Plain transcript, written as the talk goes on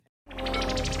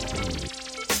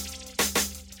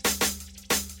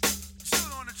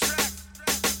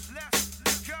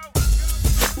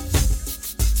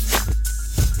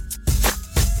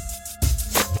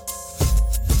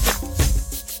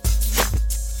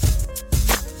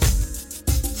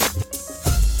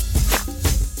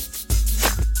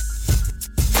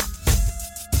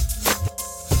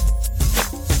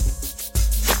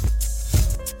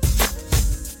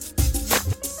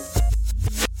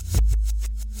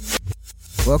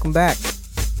Welcome back.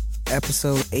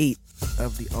 Episode 8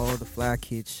 of the All the Fly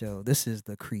Kids show. This is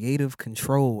the creative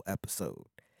control episode.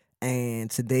 And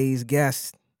today's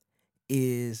guest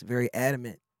is very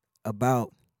adamant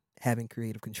about having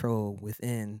creative control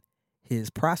within his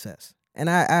process. And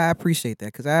I appreciate that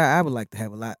because I would like to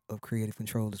have a lot of creative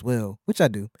control as well, which I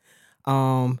do.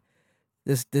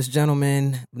 This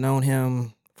gentleman, known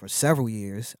him for several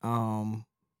years,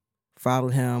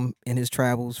 followed him in his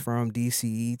travels from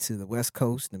D.C. to the West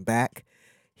Coast and back.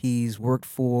 He's worked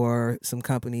for some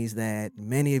companies that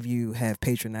many of you have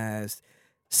patronized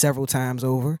several times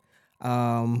over.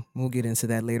 We'll get into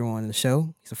that later on in the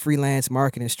show. He's a freelance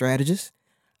marketing strategist,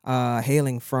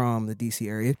 hailing from the D.C.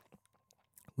 area.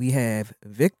 We have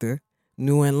Victor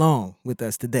Nguyen-Long with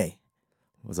us today.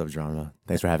 What's up, Drama?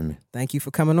 Thanks for having me. Thank you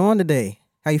for coming on today.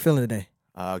 How you feeling today?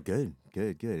 Good.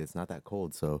 It's not that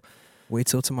cold, so wait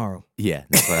till tomorrow. Yeah,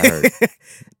 that's what I heard.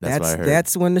 That's what I heard.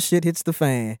 That's when the shit hits the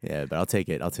fan. Yeah, but I'll take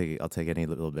it. I'll take any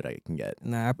little bit I can get.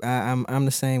 Nah, I'm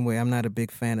the same way. I'm not a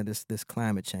big fan of this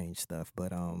climate change stuff,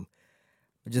 but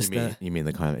just you mean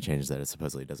the climate change that it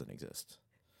supposedly doesn't exist?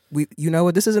 You know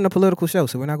what? This isn't a political show,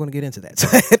 so we're not going to get into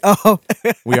that.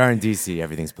 We are in D.C.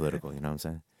 Everything's political. You know what I'm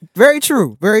saying? Very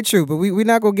true. But we're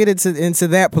not going to get into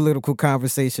that political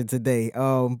conversation today.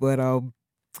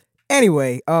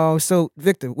 Anyway, so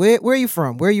Victor, where are you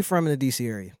from? Where are you from in the D.C.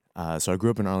 area? So I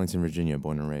grew up in Arlington, Virginia,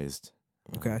 born and raised.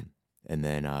 Okay. And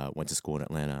then went to school in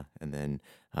Atlanta, and then,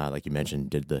 like you mentioned,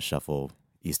 did the shuffle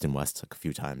east and west a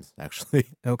few times actually.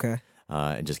 Okay.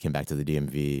 And just came back to the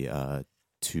DMV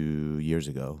 2 years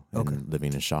ago, and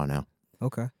living in Shaw now.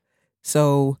 Okay.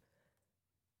 So,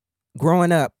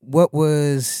 growing up, what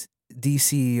was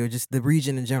DC or just the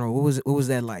region in general? What was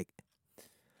that like?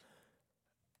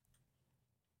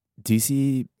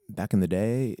 DC back in the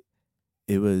day,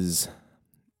 it was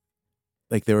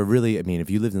like there were really. I mean, if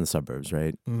you lived in the suburbs,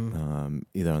 right,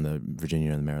 either on the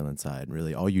Virginia or the Maryland side,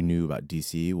 really all you knew about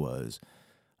DC was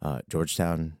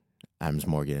Georgetown, Adams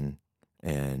Morgan,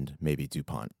 and maybe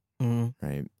DuPont.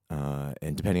 Right.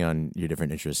 And depending on your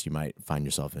different interests, you might find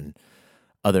yourself in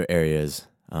other areas.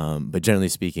 But generally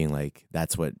speaking, like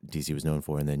that's what DC was known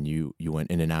for. And then you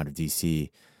went in and out of DC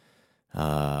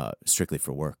strictly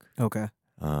for work. Okay.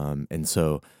 And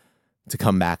so to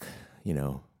come back,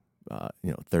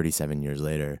 37 years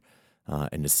later,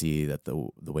 and to see that the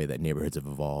way that neighborhoods have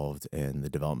evolved and the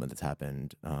development that's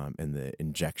happened, and the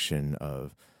injection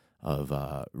of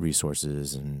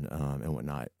resources and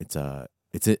whatnot, it's a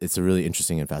really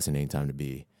interesting and fascinating time to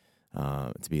be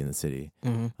in the city.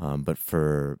 But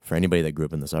for anybody that grew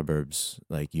up in the suburbs,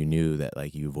 like you knew that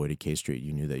like you avoided K Street,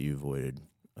 you knew that you avoided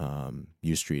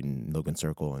U Street and Logan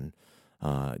Circle, and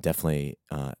definitely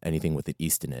anything with an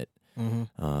east in it,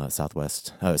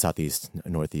 southwest, southeast,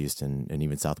 northeast, and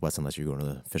even southwest, unless you're going to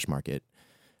the fish market,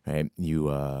 right?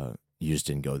 You just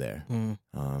didn't go there,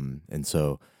 and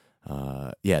so.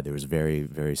 There was very,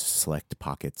 very select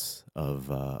pockets of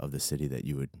the city that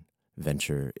you would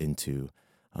venture into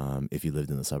if you lived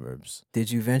in the suburbs.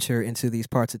 Did you venture into these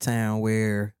parts of town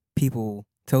where people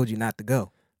told you not to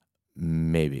go?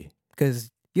 Maybe.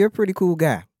 Because you're a pretty cool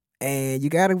guy, and you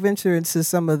got to venture into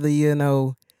some of the,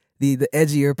 the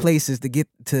edgier places to get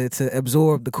to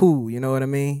absorb the cool. You know what I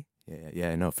mean?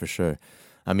 Yeah, no, for sure.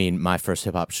 I mean, my first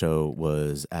hip hop show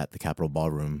was at the Capitol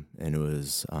Ballroom, and it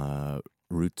was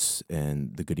Roots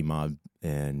and the Goody Mob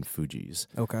and Fugees.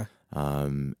 Okay.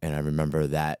 And I remember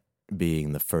that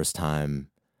being the first time,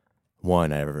 I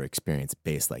ever experienced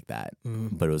bass like that.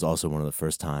 But it was also one of the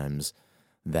first times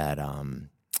that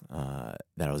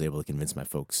that I was able to convince my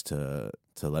folks to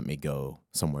let me go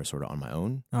somewhere sort of on my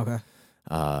own. Okay.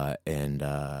 And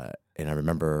I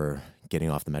remember getting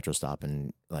off the metro stop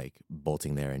and like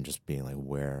bolting there and just being like,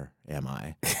 where am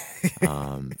I?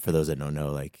 For those that don't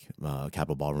know, like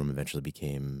Capitol Ballroom eventually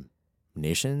became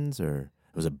Nations, or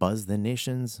was it Buzz then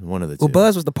Nations? One of the two. Well,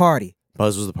 Buzz was the party.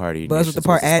 Buzz was the party. Buzz was Nations the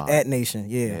party was the at Nation.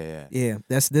 Yeah. Yeah.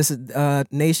 This is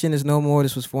Nation is no more.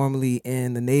 This was formerly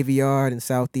in the Navy Yard in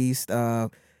Southeast,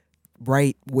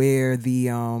 right where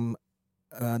the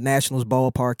Nationals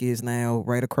ballpark is now,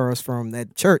 right across from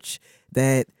that church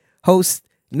that hosts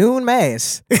noon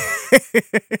mass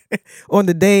on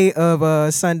the day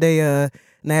of Sunday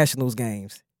Nationals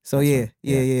games. So yeah.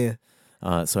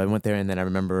 So I went there, and then I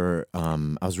remember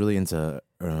I was really into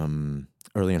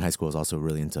early in high school. I was also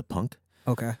really into punk.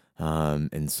 Okay.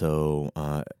 And so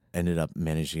ended up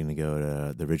managing to go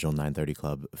to the original 930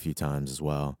 Club a few times as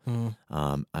well.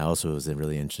 I also was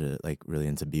really into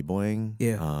b-boying.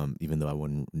 Yeah. Even though I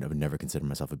would never consider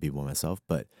myself a b-boy myself,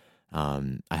 but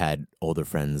I had older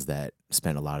friends that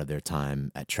spent a lot of their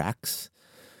time at tracks.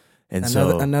 And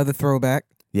another throwback.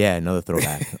 Yeah, another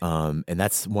throwback. And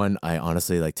that's one I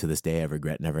honestly, like, to this day I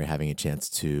regret never having a chance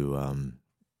to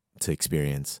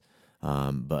experience.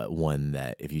 But one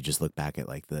that, if you just look back at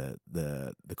like the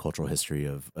cultural history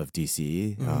of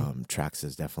DC, Trax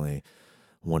is definitely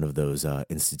one of those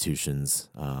institutions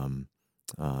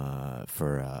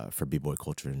for b-boy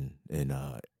culture in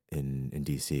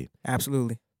DC.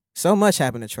 Absolutely. So much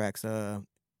happened to tracks.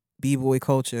 B-boy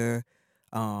culture,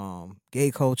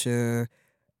 gay culture.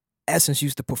 Essence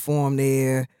used to perform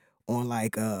there on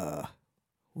like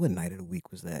what night of the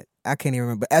week was that? I can't even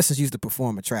remember. Essence used to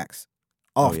perform at tracks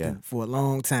Oh yeah, often for a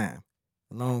long time.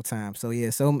 A long time. So yeah,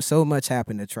 so much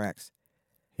happened to tracks.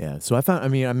 yeah. So I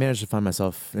managed to find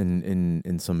myself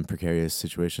in some precarious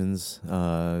situations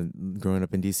growing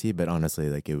up in DC, but honestly,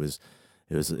 like it was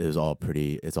all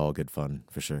pretty. It's all good fun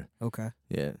for sure. Okay.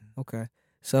 Yeah. Okay.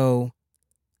 So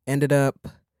ended up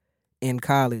in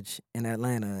college in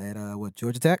Atlanta at what,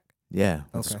 Georgia Tech? Yeah,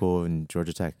 went to Okay. school in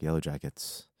Georgia Tech, Yellow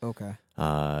Jackets. Okay.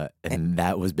 And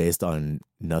that was based on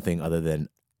nothing other than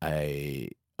I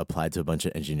applied to a bunch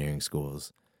of engineering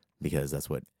schools because that's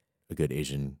what a good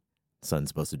Asian son's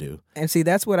supposed to do. And see,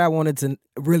 that's what I wanted to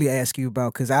really ask you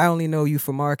about, because I only know you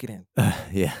for marketing.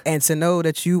 Yeah. And to know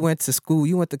that you went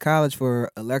to college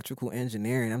for electrical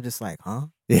engineering, I'm just like, huh?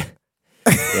 Yeah.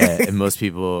 Yeah, and most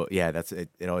people, yeah, that's it.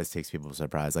 It always takes people by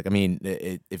surprise. Like, I mean,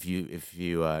 if you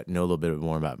know a little bit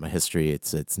more about my history,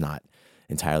 it's not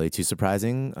entirely too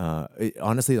surprising.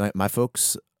 Honestly, like my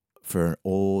folks, for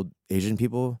old Asian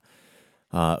people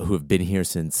who have been here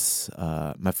since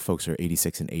my folks are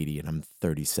 86 and 80, and I'm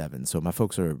 37, so my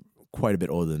folks are quite a bit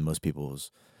older than most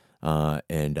people's.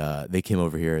 And they came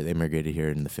over here. They immigrated here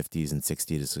in the 50s and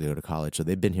 60s to go to college. So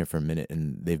they've been here for a minute,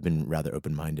 and they've been rather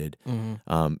open-minded.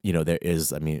 There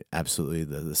is, I mean, absolutely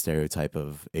the stereotype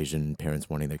of Asian parents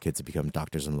wanting their kids to become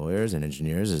doctors and lawyers and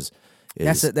engineers is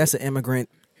That's an immigrant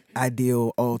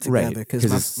ideal altogether. Right,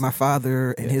 Because my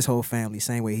father and yeah. his whole family,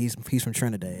 same way. He's from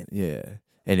Trinidad. Yeah.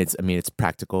 And it's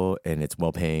practical, and it's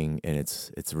well paying, and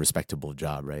it's a respectable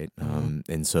job, right?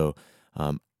 And so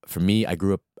for me,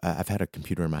 I've had a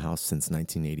computer in my house since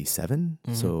 1987.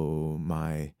 So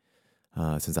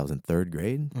since I was in third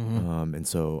grade. And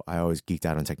so I always geeked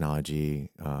out on technology,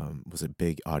 was a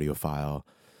big audiophile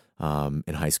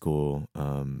in high school,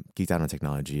 geeked out on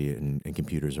technology and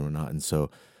computers and whatnot. And so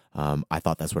I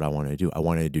thought that's what I wanted to do. I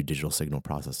wanted to do digital signal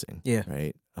processing. Yeah.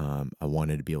 Right. I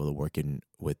wanted to be able to work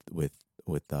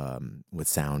with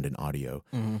sound and audio.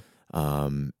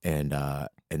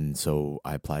 And so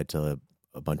I applied to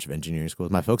a bunch of engineering schools.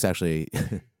 My folks actually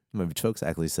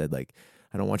said, like,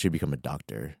 I don't want you to become a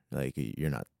doctor. Like, you're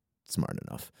not smart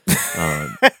enough.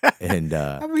 And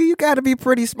I mean, you got to be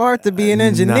pretty smart to be an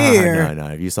engineer. No.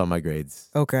 If you saw my grades,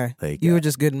 Okay. like You were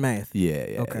just good in math.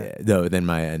 yeah. Okay. Yeah. No, then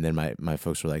my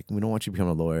folks were like, we don't want you to become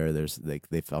a lawyer. There's like,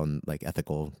 they found like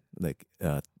ethical, like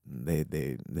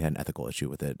they had an ethical issue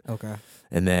with it. Okay.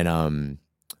 And then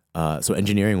so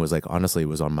engineering was, like, honestly,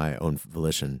 was on my own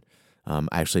volition. I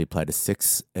actually applied to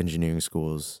 6 engineering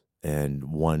schools, and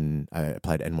I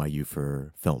applied to NYU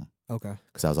for film. Okay.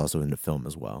 Because I was also into film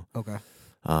as well. Okay.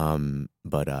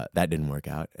 But that didn't work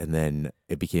out, and then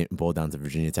it boiled down to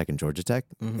Virginia Tech and Georgia Tech.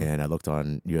 And I looked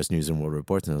on U.S. News and World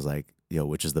Reports, and I was like, "Yo,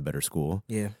 which is the better school?"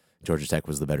 Yeah. Georgia Tech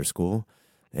was the better school,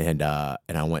 and I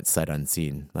went sight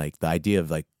unseen. Like, the idea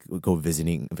of like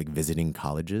visiting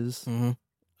colleges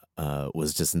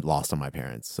was just lost on my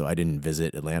parents. So I didn't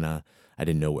visit Atlanta. I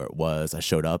didn't know where it was. I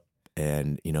showed up,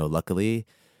 and luckily,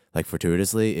 like,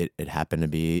 fortuitously, it happened to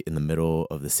be in the middle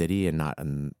of the city and not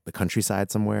on the countryside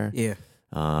somewhere. Yeah.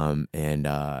 And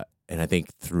I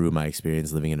think through my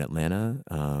experience living in Atlanta,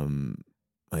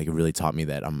 like, it really taught me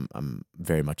that I'm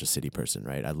very much a city person,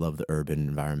 right? I love the urban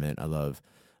environment. I love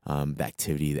the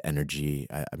activity, the energy.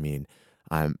 I mean,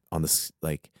 I'm on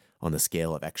the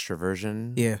scale of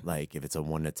extroversion. Yeah. Like, if it's a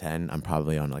 1 to 10, I'm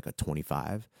probably on like a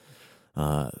 25,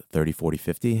 30, 40,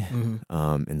 50.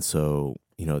 And so,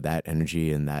 that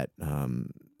energy and that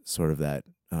sort of that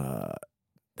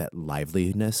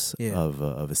liveliness of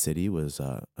a city was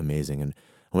amazing. And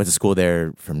I went to school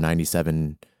there from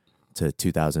 97 to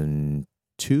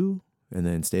 2002, and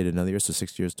then stayed another year, so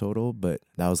 6 years total. But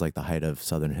that was like the height of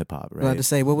Southern hip hop, right? Well, to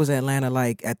say, what was Atlanta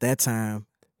like at that time?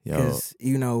 Because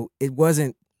it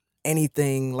wasn't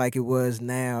anything like it was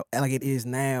now, like it is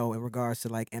now, in regards to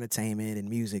like entertainment and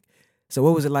music. So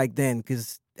what was it like then?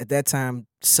 Because at that time,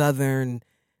 Southern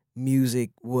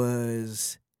music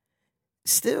was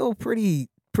still pretty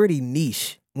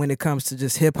niche when it comes to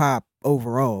just hip hop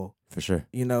overall. For sure.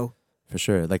 For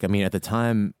sure. Like, I mean, at the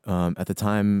time,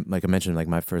 like I mentioned, like,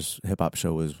 my first hip hop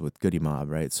show was with Goody Mob,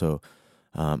 right? So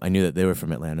I knew that they were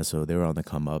from Atlanta, so they were on the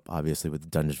come up, obviously with the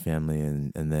Dungeon Family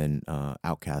and then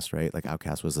Outkast, right? Like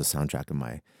Outkast was the soundtrack of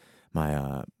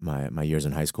my years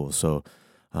in high school. So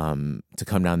to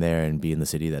come down there and be in the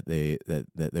city that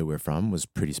they were from was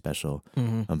pretty special.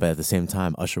 But at the same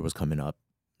time, Usher was coming up,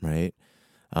 right?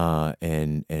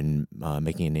 And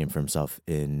making a name for himself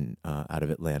in out of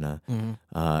Atlanta,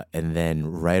 and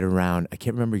then right around, I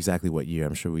can't remember exactly what year.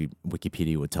 I'm sure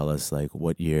Wikipedia would tell us like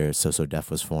what year So Def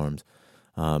was formed.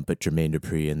 But Jermaine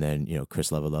Dupri and then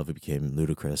Chris Love became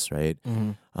Ludacris, right?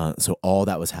 So all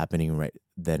that was happening right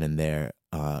then and there.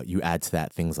 You add to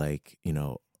that things like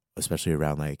especially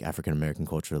around like African American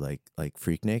culture, like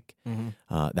Freaknik.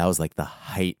 That was like the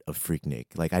height of Freaknik.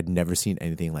 Like I'd never seen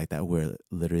anything like that, where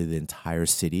literally the entire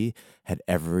city had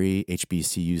every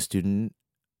HBCU student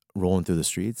rolling through the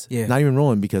streets. Yeah. Not even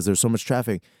rolling because there's so much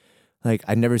traffic. Like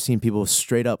I'd never seen people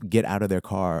straight up get out of their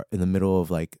car in the middle of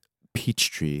like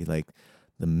Peachtree, like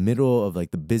the middle of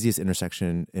like the busiest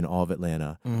intersection in all of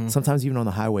Atlanta. Sometimes even on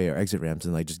the highway or exit ramps,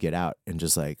 and like just get out and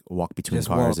just like walk between Just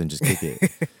cars walk. and just kick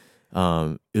it.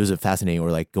 It was a fascinating,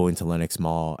 or like going to Lenox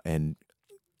Mall and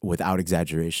without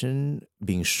exaggeration,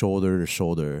 being shoulder to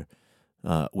shoulder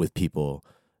with people.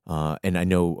 And I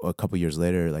know a couple years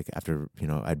later, like after,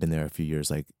 I'd been there a few years,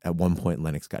 like at one point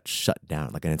Lenox got shut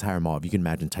down, like an entire mall. If you can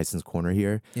imagine Tyson's Corner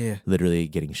here, Yeah. literally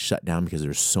getting shut down because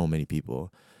there's so many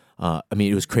people. I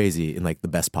mean, it was crazy in like the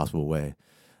best possible way.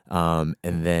 And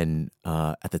then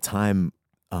at the time,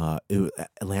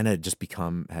 Atlanta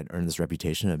had earned this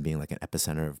reputation of being like an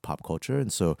epicenter of pop culture.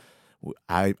 And so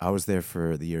I was there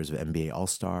for the years of NBA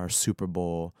All-Star, Super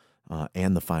Bowl,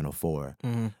 and the Final Four.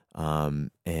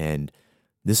 And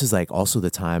this is like also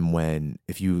the time when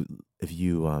if you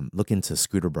look into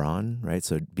Scooter Braun, right?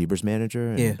 So Bieber's manager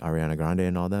and Yeah. Ariana Grande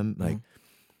and all them, like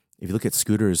if you look at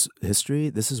Scooter's history,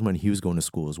 this is when he was going to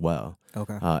school as well.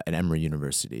 Okay. At Emory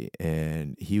University,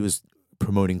 and he was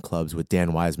promoting clubs with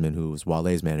Dan Wiseman, who was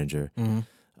Wale's manager, and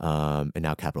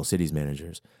now Capital City's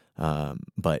managers.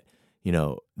 But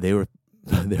they were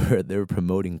they were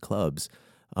promoting clubs,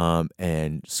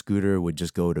 and Scooter would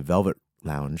just go to Velvet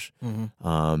Lounge,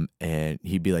 and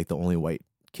he'd be like the only white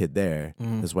kid there,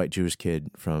 this white Jewish kid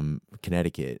from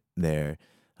Connecticut there,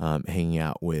 hanging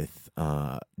out with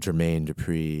Jermaine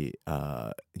Dupri.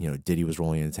 Diddy was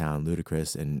rolling in town,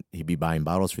 Ludacris, and he'd be buying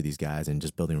bottles for these guys and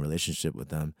just building a relationship with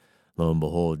them. Lo and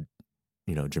behold,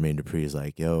 Jermaine Dupri is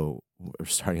like, "Yo, we're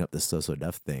starting up this So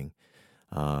Def thing,"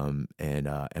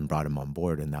 and brought him on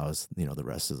board, and that was the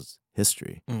rest is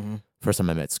history. First time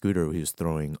I met Scooter, he was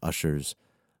throwing Usher's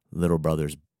little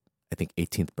brother's, I think,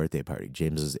 18th birthday party,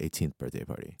 James's 18th birthday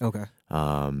party. Okay.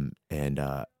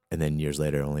 And then years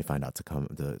later, only find out to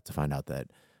find out that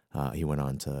he went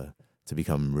on to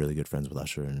become really good friends with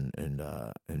Usher and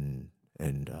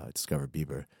discover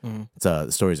Bieber.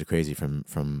 The stories are crazy from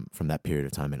that period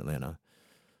of time in Atlanta,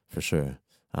 for sure.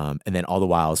 And then all the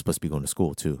while, I was supposed to be going to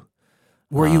school too.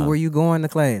 Were you going to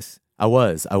class? I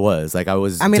was like I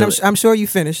was. I mean, I'm sure you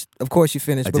finished. Of course, you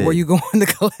finished. I But did. were you going to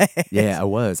class? Yeah, I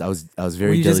was. I was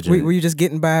very Were you diligent. were you just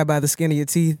getting by the skin of your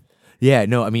teeth? Yeah,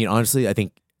 no, I mean, honestly, I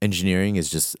think engineering is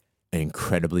just an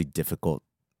incredibly difficult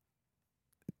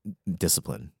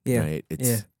discipline. Yeah. Right?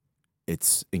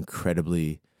 It's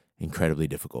incredibly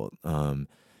difficult. And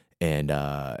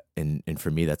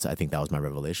for me, I think that was my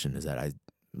revelation, is that I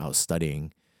was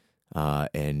studying,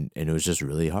 and it was just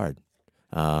really hard.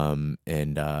 And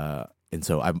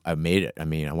so I made it. I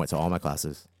mean, I went to all my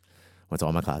classes,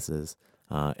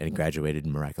 and graduated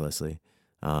miraculously.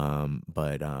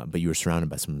 But you were surrounded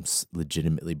by some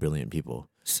legitimately brilliant people.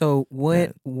 So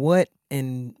Yeah. what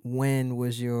and when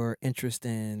was your interest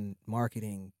in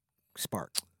marketing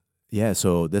sparked? Yeah,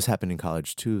 so this happened in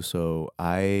college too. So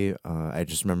I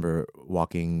just remember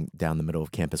walking down the middle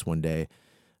of campus one day,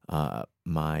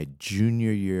 my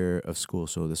junior year of school.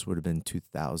 So this would have been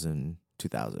 2000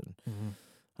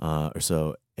 or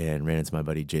so, and ran into my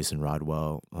buddy Jason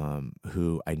Rodwell,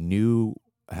 who I knew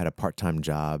had a part-time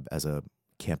job as a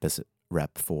campus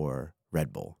rep for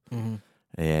Red Bull.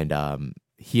 And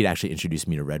he had actually introduced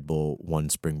me to Red Bull one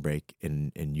spring break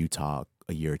in Utah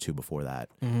a year or two before that.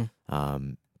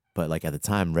 But like at the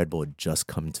time, Red Bull had just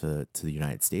come to the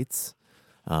United States,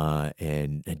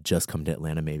 and had just come to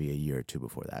Atlanta maybe a year or two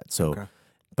before that. So, Okay.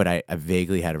 but I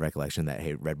vaguely had a recollection that,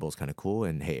 hey, Red Bull's kind of cool,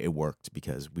 and hey, it worked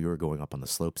because we were going up on the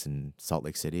slopes in Salt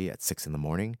Lake City at 6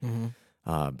 a.m.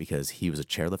 Because he was a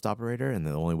chairlift operator, and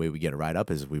the only way we get a ride up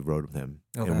is we rode with him,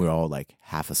 Okay. and we were all like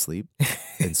half asleep,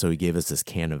 and so he gave us this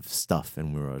can of stuff,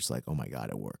 and we were just like, oh my god,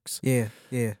 it works. Yeah.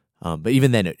 But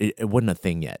even then, it wasn't a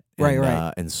thing yet. Right, and,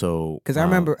 right. And so, Because I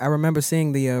remember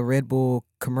seeing the Red Bull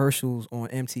commercials on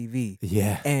MTV,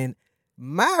 yeah, and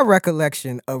My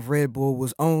recollection of Red Bull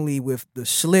was only with the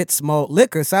Schlitz malt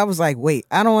liquor. So I was like, wait,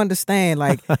 I don't understand.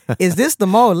 Like, is this the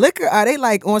malt liquor? Are they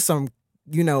like on some,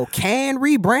 can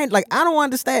rebrand? Like, I don't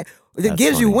understand. It That's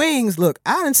gives you funny. wings. Look,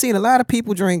 I done seen a lot of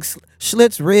people drink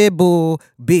Schlitz Red Bull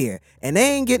beer, and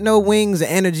they ain't get no wings or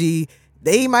energy.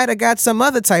 They might have got some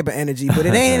other type of energy, but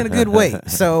it ain't in a good way.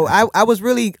 So I was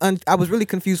really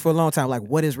confused for a long time. Like,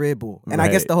 what is Red Bull? And I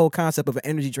guess Right. the whole concept of an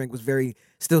energy drink was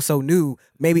still so new.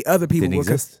 Maybe other people Didn't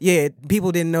were, exist.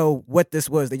 people didn't know what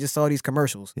this was. They just saw these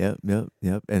commercials. Yep.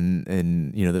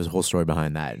 And there's a whole story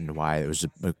behind that and why it was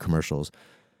just commercials.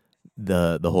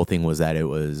 The whole thing was that it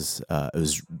was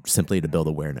simply to build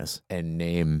awareness and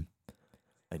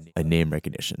a name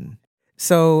recognition.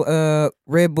 So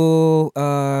Red Bull,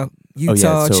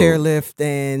 Utah so chairlift,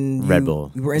 and Red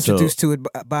Bull. you were So- introduced to it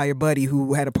by your buddy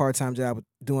who had a part-time job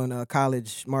doing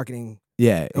college marketing.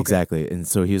 Yeah, exactly. And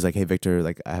so he was like, "Hey, Victor,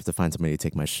 like I have to find somebody to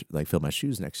take fill my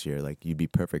shoes next year. Like you'd be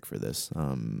perfect for this."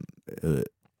 And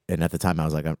at the time, I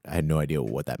was like, I had no idea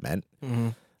what that meant.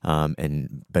 Mm-hmm.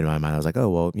 But in my mind, I was like, oh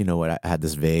well, you know what? I had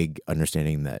this vague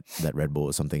understanding that Red Bull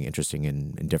was something interesting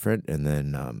and different, and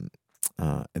then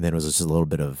it was just a little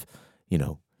bit of,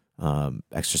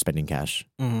 extra spending cash,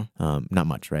 not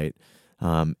much, right?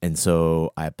 And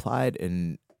so I applied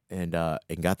and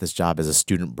got this job as a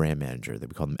student brand manager. They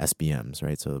call them SBMs,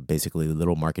 right? So basically,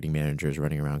 little marketing managers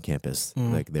running around campus,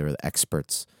 like they were the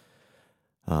experts.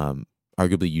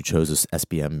 Arguably, you chose this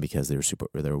SBM because they were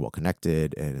well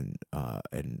connected and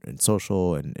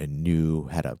social and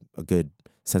had a good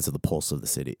sense of the pulse of the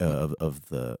city of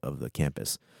the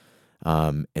campus.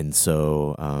 And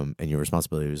your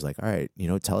responsibility was like, all right,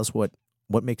 tell us what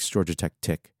makes Georgia Tech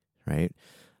tick, right?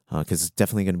 Because it's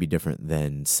definitely going to be different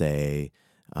than say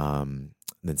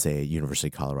University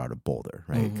of Colorado Boulder,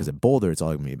 right? Because at Boulder, it's all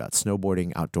going to be about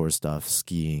snowboarding, outdoor stuff,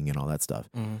 skiing, and all that stuff,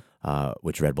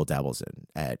 which Red Bull dabbles in.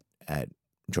 At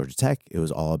Georgia Tech, it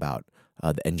was all about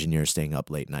the engineers staying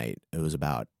up late night. It was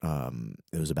about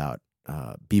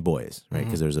b-boys, right?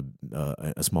 Because there's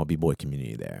a small b-boy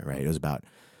community there, right? It was about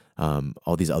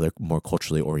all these other more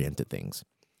culturally oriented things,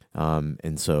 and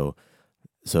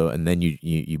then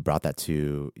you brought that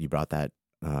to the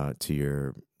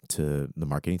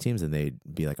marketing teams, and they'd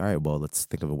be like, all right, well, let's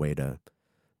think of a way to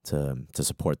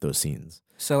support those scenes.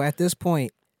 So at this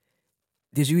point,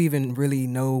 did you even really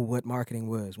know what marketing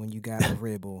was when you got with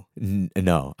Red Bull?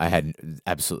 No, I had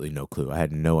absolutely no clue. I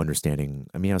had no understanding.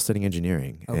 I mean, I was studying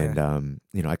engineering, Okay. and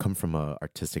I come from a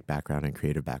artistic background and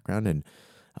creative background, and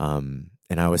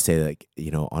I always say, like,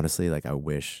 honestly, like I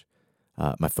wish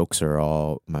my folks are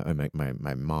all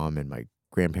my mom and my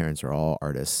grandparents are all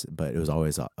artists, but it was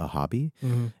always a hobby,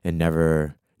 and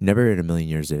never in a million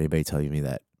years did anybody tell me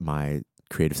that my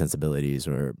creative sensibilities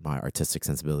or my artistic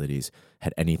sensibilities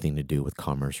had anything to do with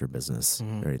commerce or business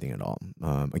or anything at all.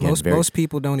 Again, most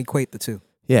people don't equate the two.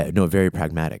 Yeah, no, very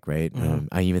pragmatic, right?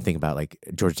 I even think about like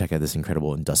Georgia Tech had this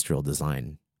incredible industrial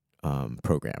design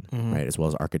program, right, as well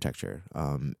as architecture.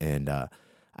 And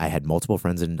I had multiple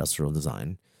friends in industrial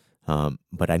design,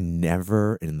 but I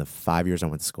never, in the 5 years I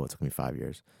went to school, it took me 5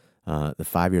 years, the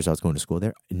 5 years I was going to school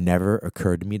there, it never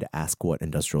occurred to me to ask what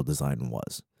industrial design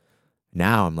was.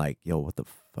 Now I'm like, yo, what the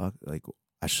fuck? Like,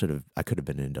 I could have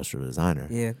been an industrial designer.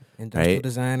 Yeah, industrial right?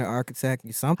 designer, architect,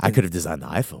 something. I could have designed the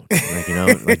iPhone. Like,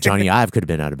 like Johnny Ive could have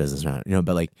been out of business now,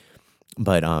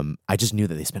 but I just knew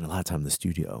that they spent a lot of time in the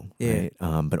studio. Yeah. Right?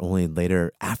 But only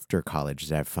later after college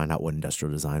did I find out what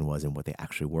industrial design was and what they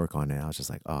actually work on. And I was just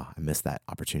like, oh, I missed that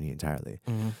opportunity entirely.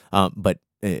 But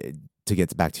to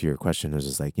get back to your question, it was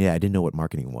just like, yeah, I didn't know what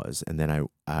marketing was. And then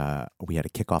we had a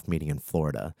kickoff meeting in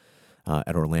Florida.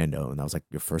 At Orlando, and that was like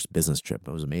your first business trip.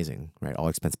 It was amazing, right? All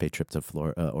expense paid trip to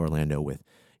Orlando with,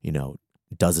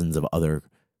 dozens of other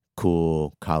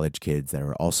cool college kids that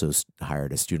were also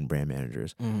hired as student brand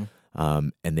managers.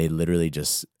 And they literally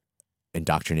just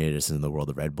indoctrinated us in the world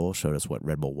of Red Bull, showed us what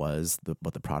Red Bull was,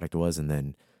 what the product was,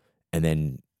 and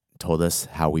then told us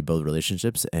how we build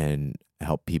relationships and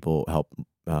help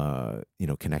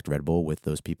connect Red Bull with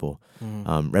those people.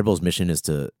 Red Bull's mission is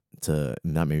to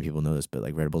not many people know this, but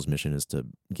like Red Bull's mission is to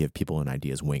give people and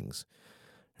ideas wings,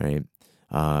 right?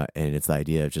 And it's the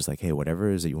idea of just like, hey,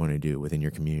 whatever it is that you want to do within your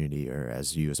community or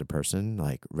as you as a person,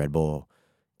 like Red Bull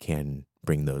can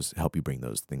help you bring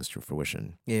those things to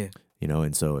fruition. Yeah.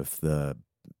 And so if the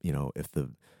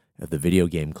video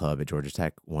game club at Georgia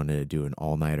Tech wanted to do an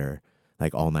all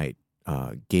night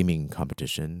gaming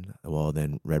competition, well,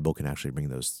 then Red Bull can actually bring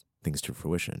those things to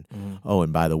fruition. Oh,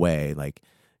 and by the way, like,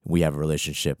 we have a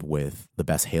relationship with the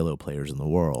best Halo players in the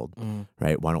world,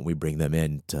 right? Why don't we bring them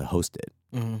in to host it,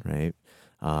 right?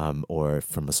 Or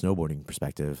from a snowboarding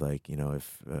perspective, like, you know,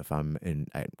 if I'm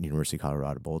at University of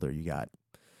Colorado Boulder, you got,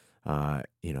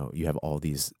 you know, you have all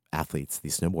these athletes,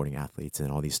 these snowboarding athletes,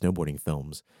 and all these snowboarding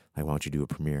films. Like, why don't you do a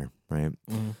premiere, right?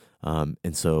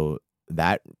 And so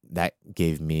that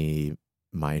gave me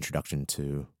my introduction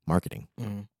to marketing.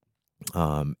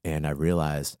 And I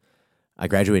realized I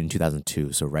graduated in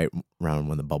 2002, so right around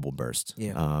when the bubble burst.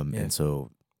 Yeah. And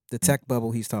so the tech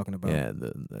bubble he's talking about.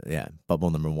 yeah, bubble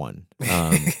number one.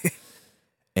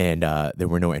 And there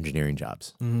were no engineering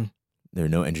jobs. There are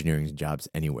no engineering jobs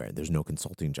anywhere. There's no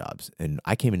consulting jobs. And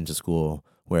I came into school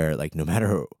where, like, no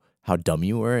matter how dumb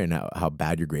you were and how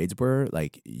bad your grades were,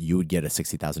 like, you would get a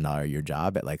 $60,000 a year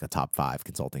job at like a top 5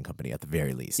 consulting company at the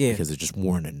very least, because there just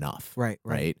weren't enough. Right.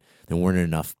 There weren't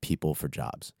enough people for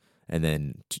jobs. And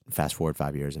then fast forward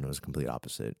 5 years, and it was a complete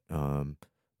opposite. And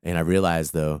I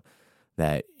realized, though,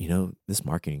 that, you know, this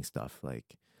marketing stuff,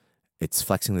 like, it's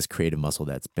flexing this creative muscle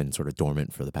that's been sort of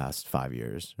dormant for the past 5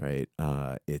 years, right?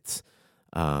 It's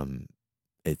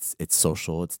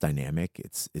social, it's dynamic,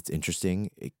 it's interesting.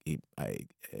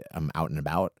 I'm out and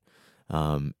about,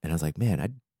 and I was like, man,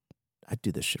 I'd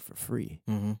do this shit for free.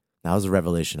 That was a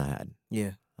revelation I had.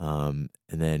 Yeah. And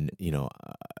then, you know,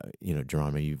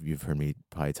 Geronimo, you've heard me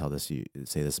probably you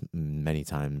say this many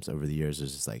times over the years.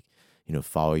 Is just like, you know,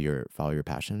 follow your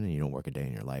passion, and you don't work a day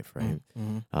in your life, right?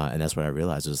 And that's what I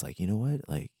realized. Was like, you know what,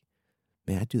 like,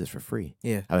 man, I'd do this for free.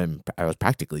 Yeah. I mean, I was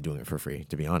practically doing it for free,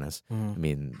 to be honest. I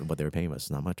mean, what they were paying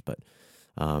us not much, but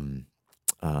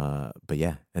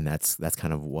yeah, and that's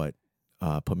kind of what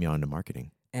put me on to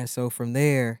marketing. And so from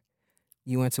there,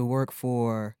 you went to work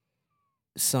for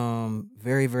some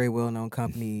very, very well-known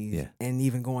companies. Yeah. And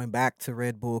even going back to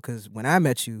Red Bull, because when I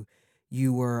met you,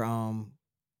 you were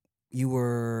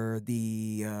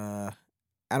the I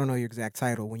don't know your exact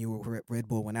title when you were at Red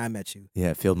Bull when I met you.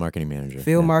 Yeah, field marketing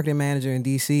manager. Marketing manager in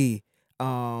DC.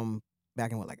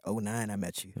 Back in what, like 2009 I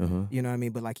met you. You know what I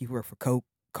mean? But like, you worked for Coke,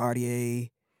 Cartier,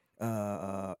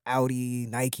 Audi,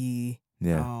 Nike.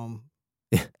 Yeah.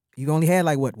 You only had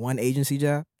like what, one agency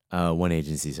job? One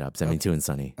agency job, 72 and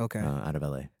Sunny. Okay. Out of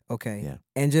LA. Okay. Yeah.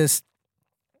 And just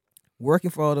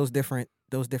working for all those different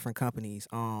companies.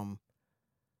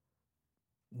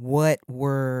 What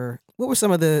were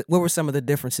some of the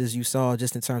differences you saw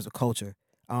just in terms of culture?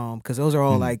 Because those are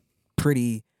all like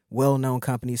pretty well-known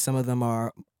companies. Some of them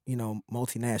are, you know,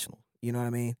 multinational. You know what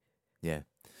I mean? Yeah.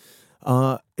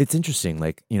 It's interesting.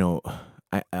 Like, you know,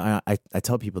 I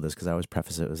tell people this because I always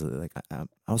preface it as like, I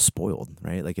was spoiled,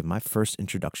 right? Like, if my first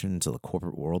introduction to the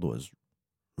corporate world was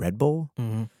Red Bull,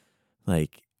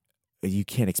 like, you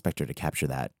can't expect her to capture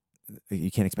that.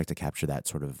 You can't expect to capture that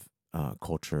sort of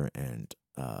culture and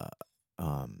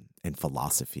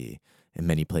philosophy in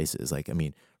many places. Like, I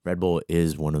mean, Red Bull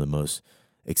is one of the most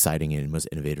exciting and most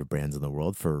innovative brands in the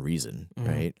world for a reason,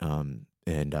 right?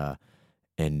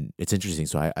 And it's interesting.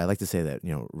 So I like to say that,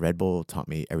 you know, Red Bull taught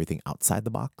me everything outside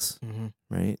the box,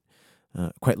 right?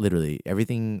 Quite literally,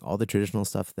 everything, all the traditional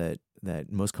stuff that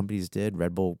most companies did,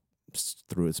 Red Bull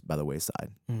threw it by the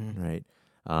wayside, right?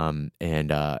 And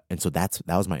so that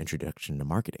was my introduction to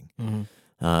marketing.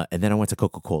 And then I went to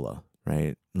Coca-Cola,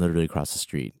 right? Literally across the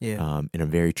street, in a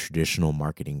very traditional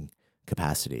marketing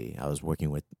capacity. I was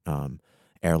working with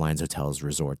airlines, hotels,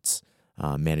 resorts,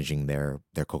 managing their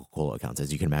Coca-Cola accounts.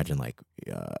 As you can imagine, like,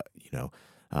 you know,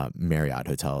 Marriott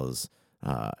Hotels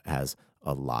has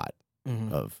a lot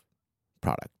of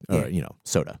product, or, you know,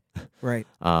 soda. Right.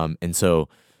 And so,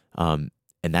 and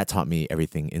that taught me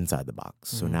everything inside the box.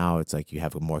 So now it's like you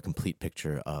have a more complete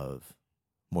picture of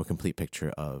marketing.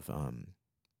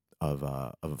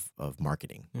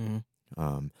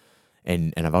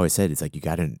 And I've always said, it's like, you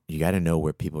gotta know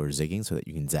where people are zigging so that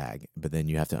you can zag. But then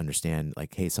you have to understand,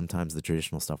 like, hey, sometimes the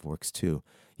traditional stuff works too.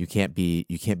 You can't be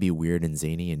weird and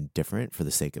zany and different for the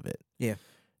sake of it. Yeah.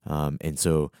 And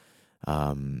so,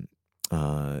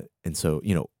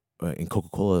 you know, in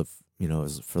Coca-Cola, you know,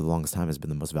 for the longest time has been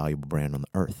the most valuable brand on the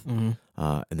earth. And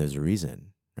there's a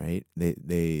reason, right?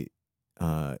 And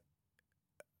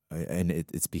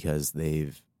it's because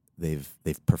they've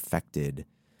perfected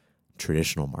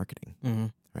traditional marketing,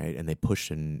 right? And they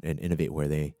push and innovate where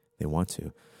they want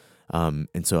to.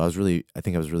 And so I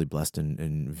think I was really blessed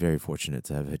and very fortunate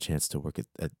to have a chance to work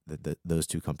at those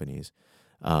two companies.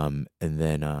 And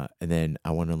then I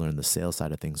wanted to learn the sales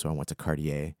side of things, so I went to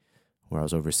Cartier, where I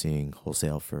was overseeing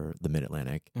wholesale for the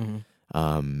Mid-Atlantic.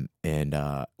 And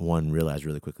one, realized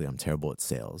really quickly I'm terrible at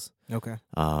sales. Okay.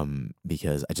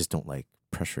 Because I just don't like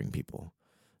pressuring people.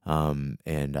 And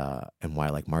why I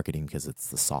like marketing, because it's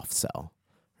the soft sell,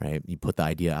 right? You put the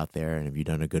idea out there, and if you've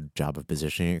done a good job of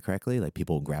positioning it correctly, like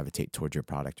people will gravitate towards your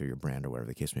product or your brand or whatever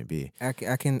the case may be. I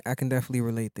can definitely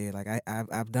relate there. Like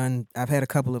I've had a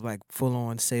couple of like full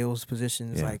on sales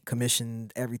positions, Yeah. like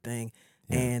commissioned everything,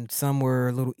 Yeah. and some were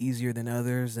a little easier than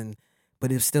others, and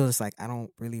but it's still just like I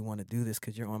don't really want to do this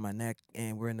because you're on my neck,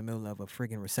 and we're in the middle of a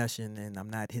friggin' recession, and I'm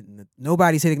not hitting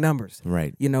nobody's hitting numbers,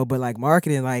 Right. But like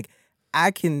marketing, like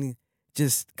I can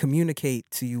just communicate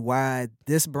to you why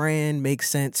this brand makes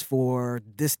sense for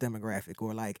this demographic,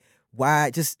 or like why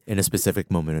just In a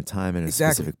specific moment in time, in a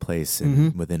exactly. specific place,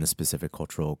 and within a specific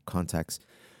cultural context.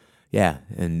 Yeah,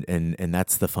 and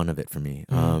that's the fun of it for me.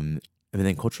 And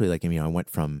then culturally, like I went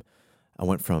from I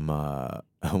went from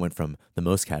the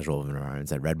most casual of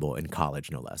environments at Red Bull in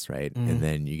college, no less, right? And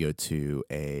then you go to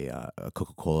a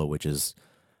Coca-Cola, which is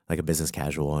like a business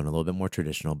casual and a little bit more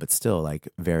traditional, but still like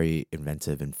very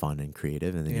inventive and fun and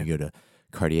creative. And then Yeah. you go to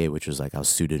Cartier, which was like I was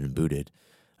suited and booted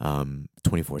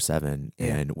 24/7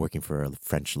 Yeah. and working for a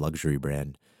French luxury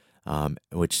brand,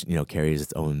 which carries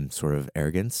its own sort of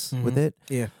arrogance with it.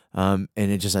 Yeah. And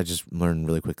I just learned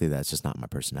really quickly that it's just not my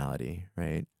personality,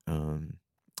 right? And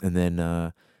then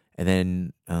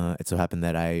it so happened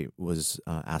that I was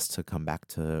asked to come back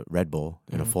to Red Bull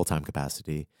in a full-time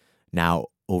capacity, now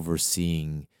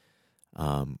overseeing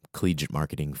collegiate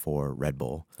marketing for Red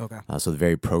Bull. Okay. So the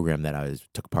very program that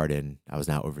took part in, I was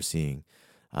now overseeing,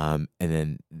 and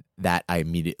then that I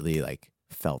immediately like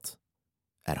felt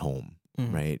at home,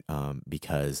 right?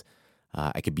 Because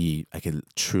I could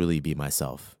truly be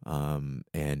myself.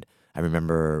 And I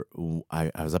remember I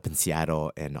was up in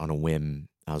Seattle, and on a whim,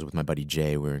 I was with my buddy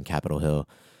Jay. We were in Capitol Hill,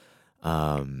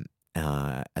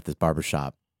 at this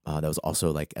barbershop that was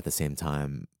also like at the same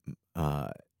time.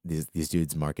 These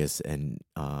dudes, Marcus and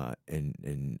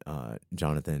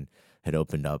Jonathan, had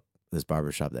opened up this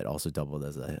barbershop that also doubled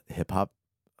as a hip hop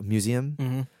museum.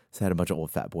 So it had a bunch of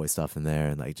old Fat Boy stuff in there,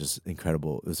 and like just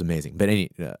incredible. It was amazing. But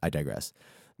I digress.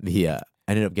 I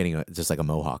ended up getting just like a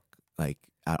mohawk, like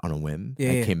on a whim. Yeah,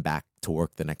 I yeah. came back to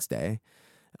work the next day,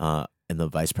 and the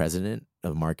vice president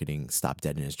of marketing stopped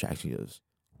dead in his tracks. He goes,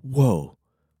 "Whoa,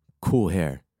 cool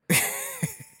hair,"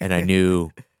 and I knew.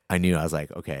 I was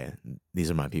like, okay,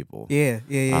 these are my people. Yeah.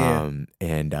 And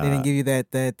They didn't give you that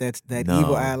no.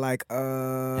 evil eye, like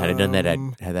had I done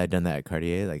that at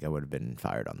Cartier, like I would have been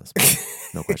fired on the spot,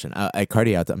 no question. At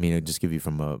Cartier, I'll just give you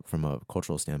from a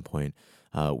cultural standpoint.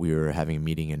 We were having a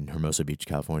meeting in Hermosa Beach,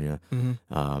 California,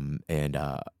 and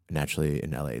naturally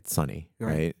in LA it's sunny,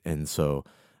 right? And so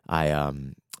I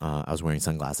was wearing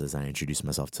sunglasses, and I introduced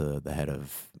myself to the head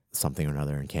of something or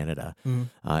another in Canada.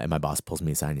 And my boss pulls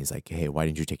me aside, and he's like, "Hey, why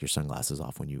didn't you take your sunglasses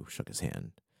off when you shook his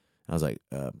hand?" I was like,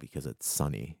 "Because it's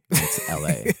sunny. It's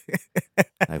LA.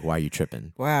 Like, why are you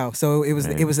tripping?" Wow. So it was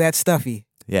Right. it was that stuffy.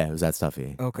 Yeah, it was that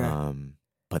stuffy. Okay.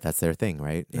 But that's their thing,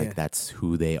 right? Yeah. Like that's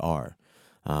who they are.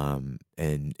 And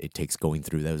it takes going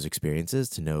through those experiences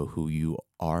to know who you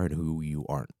are and who you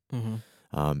aren't.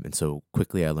 And so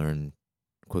quickly I learned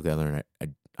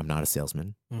I'm not a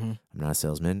salesman. I'm not a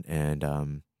salesman, and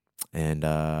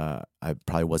I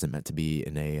probably wasn't meant to be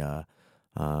in a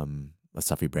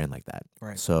stuffy brand like that.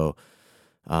 Right. So,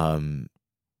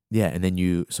 yeah, and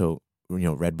then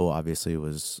Red Bull obviously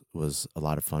was a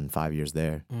lot of fun. 5 years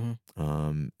there, and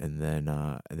then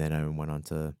I went on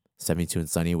to 72 and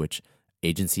Sunny, which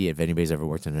agency. If anybody's ever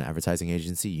worked in an advertising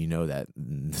agency, you know that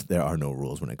there are no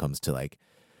rules when it comes to like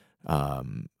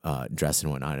dress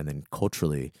and whatnot. And then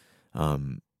culturally,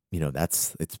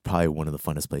 it's probably one of the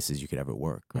funnest places you could ever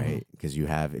work, right? Because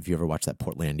if you ever watch that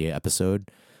Portlandia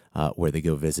episode where they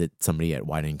go visit somebody at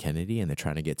Wyden and Kennedy, and they're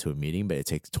trying to get to a meeting, but it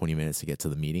takes 20 minutes to get to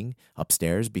the meeting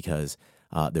upstairs because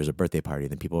there's a birthday party,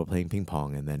 and then people are playing ping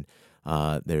pong, and then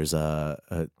there's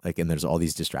and there's all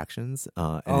these distractions,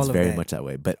 and All it's of very that. much that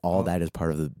way. But all that is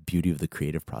part of the beauty of the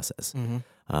creative process.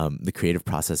 The creative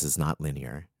process is not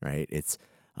linear, right? It's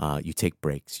you take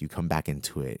breaks, you come back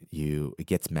into it, it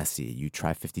gets messy, you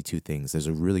try 52 things. There's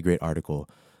a really great article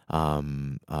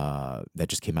that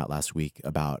just came out last week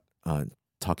about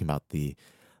talking about the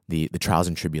trials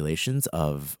and tribulations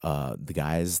of the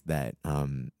guys that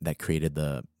created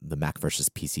the Mac versus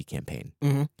PC campaign,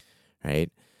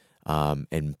 right?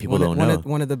 And people don't know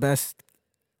one of the best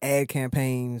ad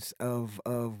campaigns of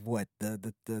what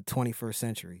the 21st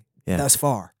century thus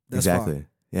far. Exactly.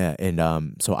 Yeah, and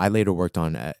so I later worked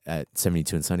on at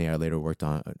 72 and Sunny. I later worked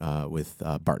on with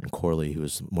Barton Corley, who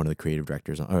was one of the creative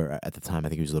directors, or at the time I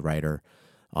think he was the writer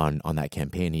on that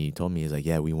campaign. He told me, he's like,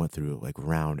 "Yeah, we went through like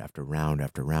round after round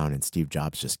after round, and Steve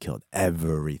Jobs just killed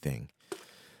everything."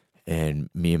 And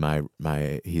me and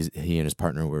he and his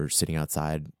partner were sitting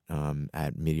outside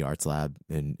at Media Arts Lab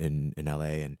in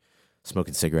LA, and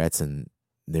smoking cigarettes, and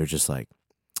they're just like,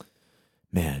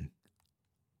 man,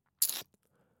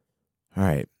 all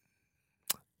right,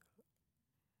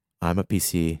 I'm a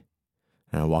PC,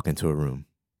 and I walk into a room,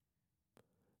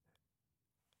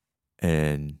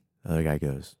 and the other guy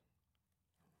goes,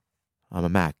 I'm a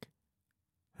Mac,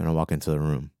 and I walk into the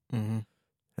room, and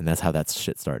that's how that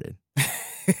shit started,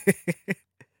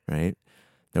 right?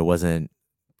 There wasn't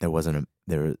a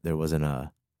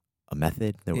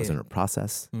method. There wasn't a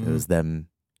process. It was them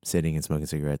sitting and smoking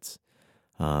cigarettes,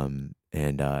 and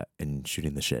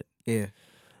shooting the shit. Yeah.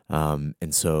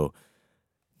 And so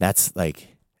that's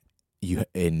like you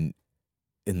in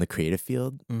the creative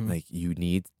field, like you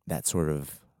need that sort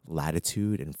of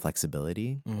latitude and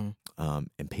flexibility,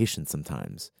 and patience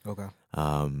sometimes. Okay.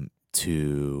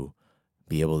 To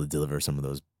be able to deliver some of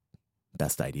those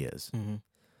best ideas,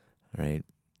 right?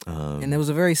 And it was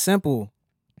a very simple.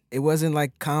 It wasn't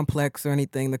like complex or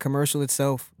anything. The commercial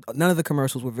itself, none of the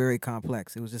commercials were very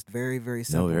complex. It was just very, very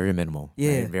simple. No, very minimal.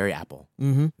 Yeah. Right? Very Apple.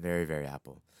 Very, very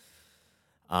Apple.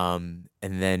 And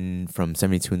then from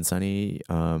 72 and Sunny,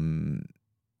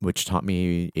 which taught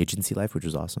me agency life, which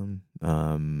was awesome.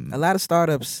 A lot of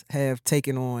startups have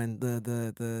taken on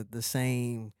the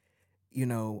same,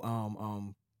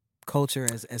 culture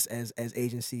as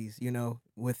agencies.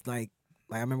 With like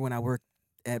I remember when I worked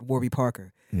at Warby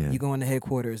Parker. Yeah. You go into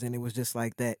headquarters and it was just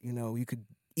like that. You could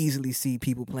easily see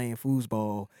people playing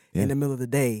foosball in the middle of the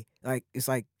day. Like it's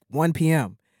like 1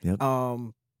 p.m. Yep.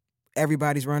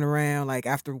 Everybody's running around. Like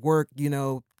after work,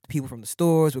 people from the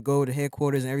stores would go to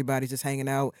headquarters and everybody's just hanging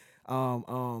out,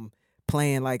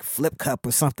 playing like Flip Cup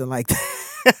or something like that.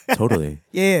 Totally.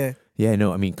 Yeah. Yeah,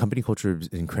 no, I mean, company culture is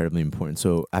incredibly important.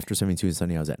 So after 72 and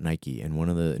Sunny, I was at Nike, and one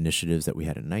of the initiatives that we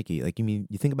had at Nike, like, you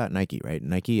think about Nike, right?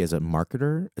 Nike as a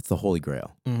marketer, it's the holy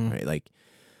grail, right? Like,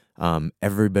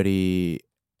 everybody,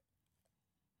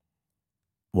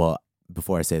 well,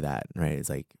 before I say that, right, it's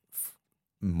like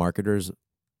marketers,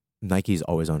 Nike's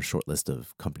always on a short list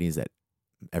of companies that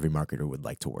every marketer would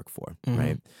like to work for,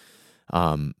 right?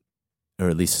 Or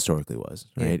at least historically was,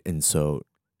 right? And so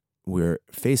we're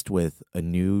faced with a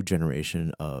new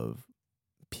generation of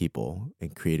people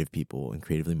and creatively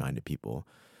minded people,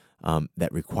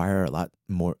 that require a lot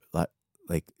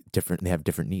like different. They have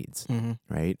different needs,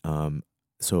 right?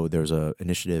 So there's a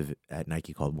initiative at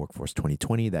Nike called Workforce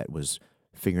 2020 that was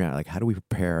figuring out like how do we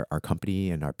prepare our company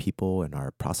and our people and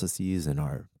our processes and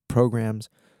our programs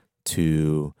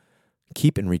to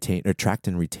keep and retain, attract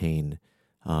and retain,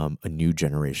 a new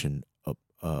generation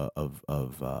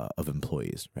of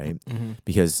employees, right?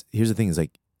 Because here's the thing: is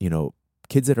like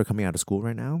kids that are coming out of school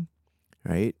right now,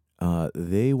 right?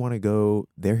 They want to go.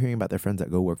 They're hearing about their friends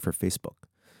that go work for Facebook,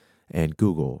 and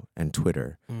Google and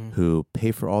Twitter, who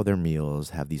pay for all their meals,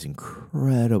 have these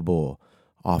incredible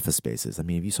office spaces. I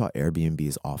mean, if you saw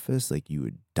Airbnb's office, like you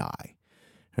would die,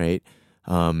 right?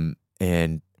 And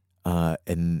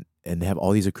they have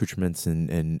all these accoutrements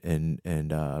and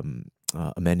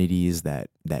amenities that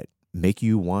make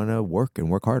you want to work and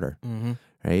work harder,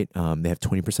 right? They have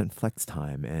 20% flex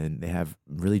time, and they have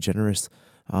really generous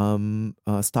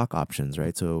stock options,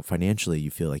 right? So financially, you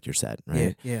feel like you're set,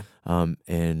 right? Yeah.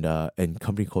 And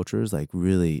company culture is like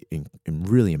really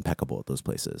really impeccable at those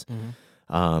places.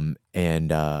 And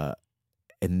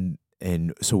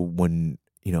so when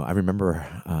I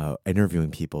remember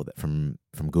interviewing people from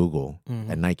Google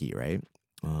at Nike, right?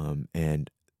 And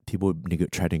people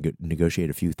would try to negotiate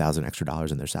a few $1,000 extra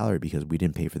in their salary because we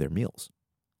didn't pay for their meals,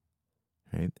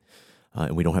 right?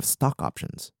 And we don't have stock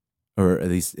options, or at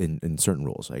least in certain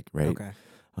roles, like, right? Okay.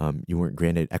 You weren't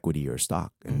granted equity or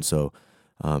stock, and so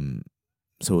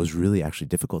it was really actually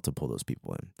difficult to pull those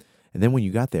people in. And then when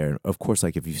you got there, of course,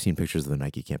 like if you've seen pictures of the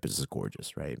Nike campus, it's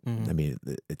gorgeous, right? I mean,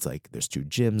 it's like there's 2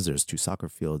 gyms, there's 2 soccer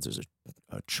fields, there's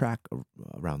a track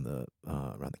around the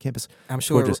campus. I'm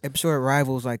sure it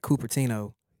rivals like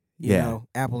Cupertino. You know,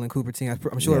 Apple and Cupertino.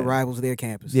 I'm sure it rivals their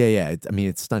campus. Yeah.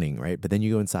 It's stunning, right? But then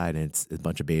you go inside and it's a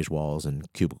bunch of beige walls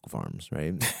and cubicle farms,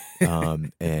 right?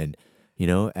 And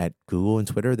at Google and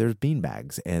Twitter, there's bean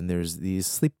bags and there's these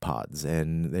sleep pods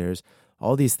and there's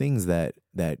all these things that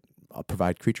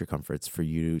provide creature comforts for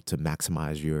you to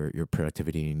maximize your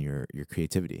productivity and your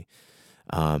creativity.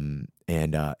 And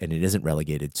it isn't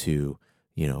relegated to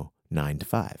 9 to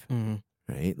 5.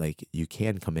 Right? Like you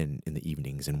can come in the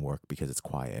evenings and work because it's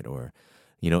quiet, or,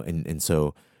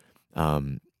 so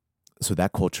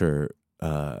that culture,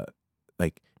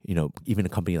 even a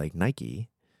company like Nike,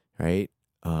 right?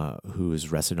 Who is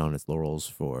rested on its laurels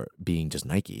for being just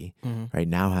Nike, right?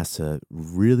 Now has to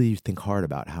really think hard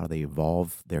about how they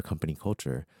evolve their company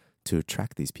culture to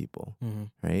attract these people,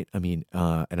 right? I mean,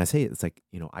 and I say it's like,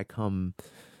 I come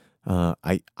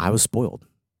I was spoiled,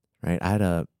 right? I had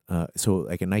a so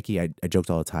like at Nike, I joked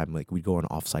all the time, like we'd go on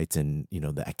offsites, and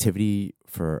the activity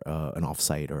for an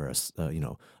offsite or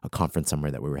a conference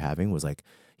somewhere that we were having was like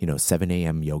 7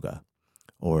 a.m. yoga,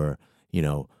 or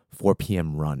 4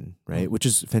 p.m. run, right? Which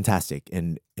is fantastic,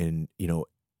 and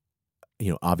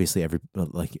obviously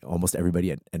like almost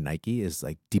everybody at Nike is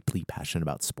like deeply passionate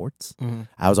about sports.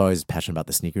 I was always passionate about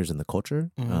the sneakers and the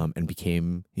culture, and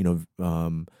became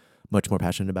much more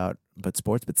passionate about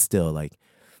sports, but still like.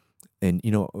 And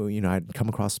I'd come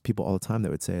across people all the time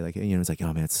that would say like, it's like,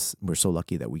 oh man, we're so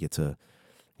lucky that we get to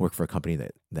work for a company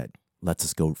that lets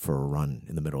us go for a run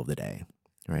in the middle of the day,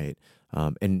 right?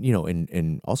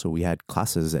 And also we had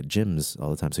classes at gyms all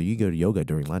the time. So you go to yoga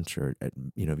during lunch, or if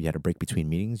you had a break between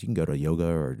meetings, you can go to yoga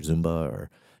or Zumba,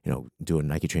 or do a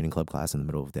Nike Training Club class in the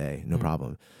middle of the day, no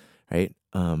problem, right?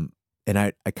 And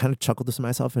I kind of chuckled this to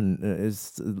myself, and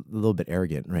it's a little bit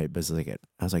arrogant, right? But it's like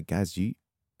I was like, guys,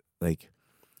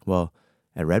 well,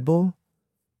 at Red Bull,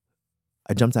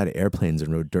 I jumped out of airplanes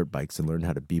and rode dirt bikes and learned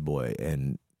how to b-boy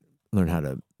and learned how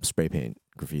to spray paint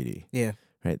graffiti. Yeah.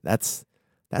 Right? That's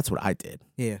what I did.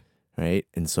 Yeah. Right?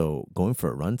 And so going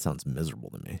for a run sounds miserable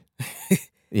to me.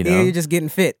 Yeah, you're just getting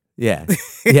fit. Yeah.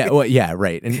 Yeah. Well, yeah,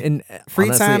 right. And free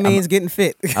honestly, time means getting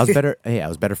fit. I was better. Hey, I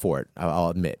was better for it. I'll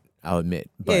admit.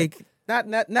 But yeah,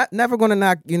 not never going to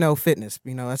knock, fitness.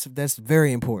 That's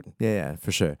very important. Yeah,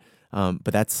 for sure.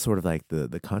 But that's sort of like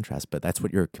the contrast, but that's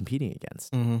what you're competing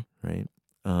against, right?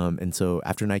 And so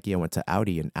after Nike, I went to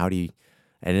Audi, and Audi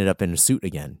ended up in a suit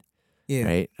again,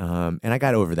 right? And I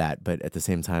got over that, but at the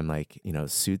same time, like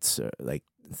suits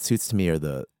to me are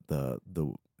the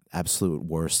absolute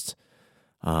worst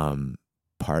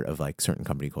part of like certain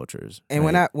company cultures. And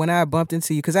right? when I bumped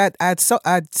into you, because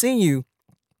I'd seen you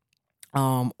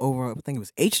over, I think it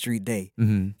was H Street Day.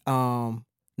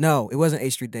 No, it wasn't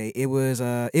H Street Day. It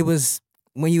was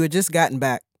when you had just gotten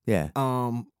back. Yeah.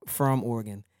 From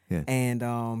Oregon. Yeah. And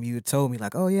you had told me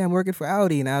like, oh yeah, I'm working for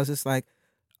Audi, and I was just like,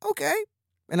 okay.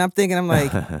 And I'm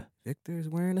like, Victor's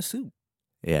wearing a suit.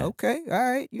 Yeah. Okay.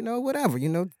 All right. Whatever.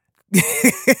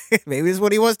 Maybe it's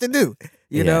what he wants to do.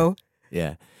 You know.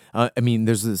 Yeah. I mean,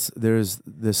 there's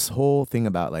this whole thing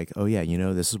about like, oh yeah,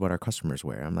 this is what our customers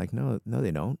wear. I'm like, no,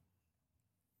 they don't.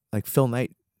 Like Phil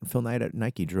Knight at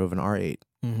Nike drove an R8,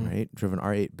 right? Drove an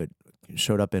R8, but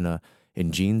showed up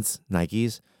in jeans,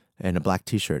 Nikes, and a black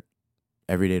T-shirt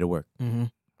every day to work,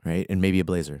 right? And maybe a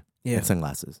blazer and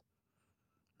sunglasses,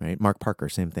 right? Mark Parker,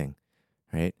 same thing,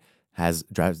 right?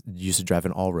 Used to drive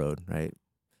an all-road, right?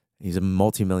 He's a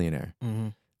multimillionaire.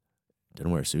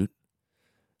 Didn't wear a suit,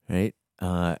 right?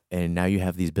 And now you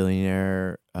have these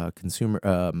billionaire consumer,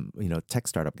 tech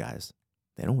startup guys.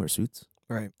 They don't wear suits,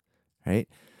 right? Right.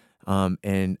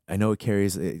 And I know it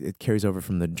carries over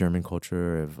from the German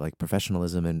culture of like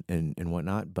professionalism and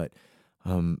whatnot, but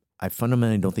I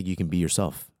fundamentally don't think you can be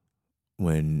yourself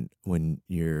when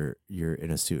you're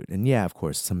in a suit. And yeah, of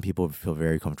course, some people feel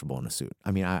very comfortable in a suit.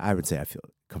 I mean, I would say I feel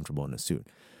comfortable in a suit,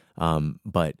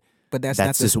 but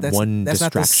that's just one that's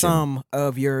distraction. Not the sum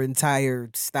of your entire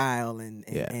style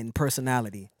and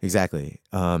personality. Exactly.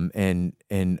 And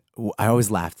I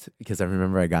always laughed because I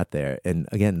remember I got there, and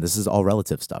again, this is all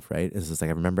relative stuff, right? It's just like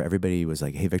I remember everybody was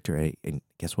like, "Hey, Victor, hey, and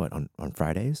guess what? On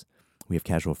Fridays, we have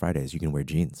casual Fridays. You can wear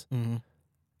jeans." And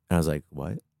I was like,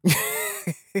 "What?"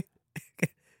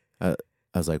 I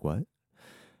was like, "What?"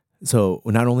 So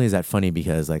not only is that funny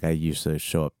because like I used to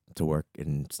show up to work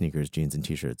in sneakers, jeans, and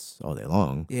t-shirts all day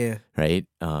long. Yeah. Right.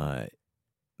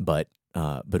 But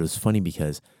it was funny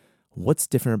because what's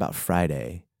different about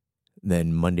Friday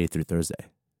than Monday through Thursday?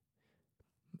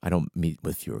 I don't meet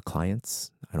with fewer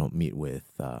clients. I don't meet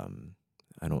with I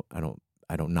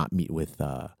don't not meet with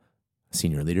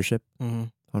senior leadership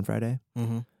on Friday.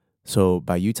 So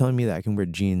by you telling me that I can wear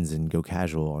jeans and go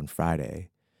casual on Friday,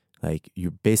 like you're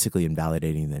basically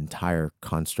invalidating the entire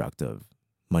construct of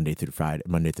Monday through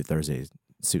Thursday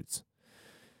suits.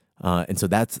 And so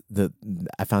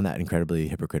I found that incredibly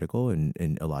hypocritical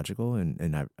and illogical.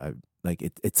 And I like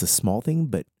it's a small thing,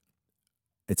 but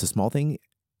it's a small thing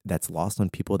that's lost on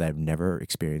people that have never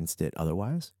experienced it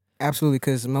otherwise. Absolutely.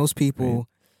 Because most people,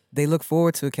 they look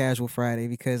forward to a casual Friday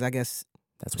because I guess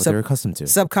that's what they're accustomed to.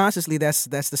 Subconsciously, that's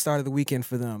the start of the weekend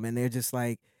for them. And they're just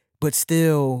like, but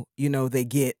still, they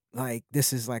get like,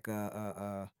 this is like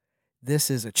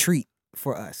this is a treat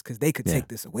for us because they could take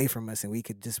this away from us and we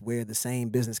could just wear the same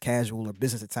business casual or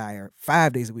business attire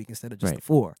 5 days a week instead of just the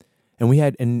 4. And we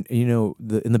had, in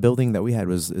the building that we had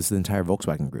is the entire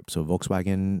Volkswagen group. So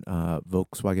Volkswagen,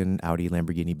 Audi,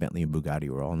 Lamborghini, Bentley, and Bugatti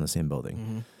were all in the same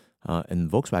building. And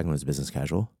Volkswagen was business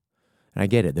casual. And I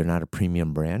get it; they're not a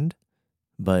premium brand,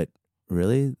 but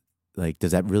really, like,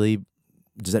 does that really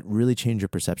change your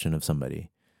perception of somebody?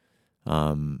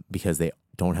 Because they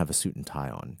don't have a suit and tie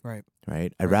on. Right.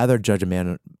 Right. I'd rather judge a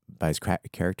man by his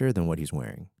character than what he's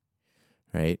wearing.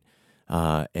 Right.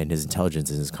 And his intelligence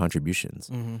and his contributions.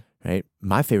 Mm-hmm. Right.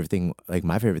 My favorite thing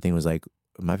was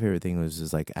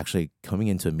like actually coming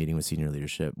into a meeting with senior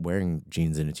leadership, wearing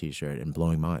jeans and a t-shirt and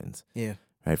blowing minds. Yeah.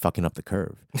 Right. Fucking up the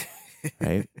curve.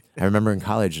 Right. I remember in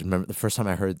college, the first time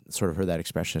I heard that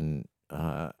expression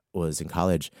was in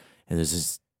college, and there's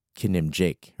this kid named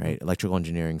Jake, right? Electrical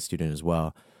engineering student as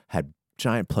well, had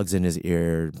giant plugs in his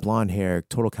ear, blonde hair,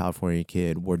 total California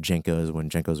kid, wore Jenkos when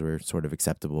Jenkos were sort of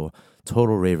acceptable,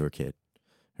 total raver kid,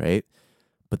 right?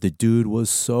 But the dude was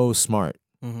so smart.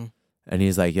 Mm-hmm. And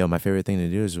he's like, yo, my favorite thing to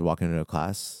do is just walk into a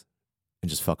class and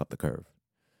just fuck up the curve,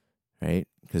 right?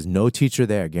 Because no teacher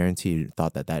there, guaranteed,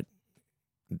 thought that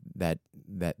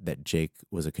Jake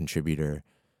was a contributor,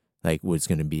 like was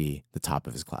going to be the top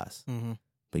of his class. Mm-hmm.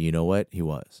 But you know what? He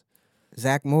was.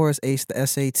 Zach Morris aced the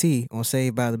SAT on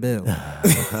Saved by the Bell.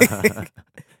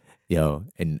 Yo,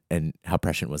 and how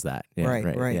prescient was that? Yeah,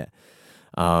 right.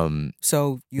 Yeah.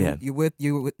 So you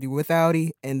with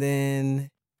Audi, and then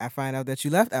I find out that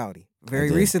you left Audi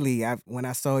very recently. When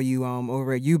I saw you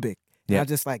over at Ubik, and I was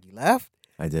just like, you left?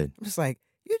 I did. I'm just like,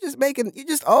 you're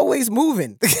just always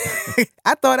moving.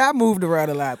 I thought I moved around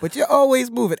a lot, but you're always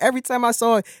moving. Every time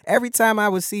I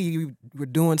would see you, you were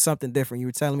doing something different. You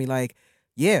were telling me like,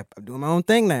 yeah, I'm doing my own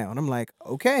thing now. And I'm like,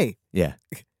 okay. Yeah.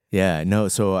 Yeah. No.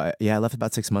 So I left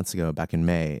about 6 months ago, back in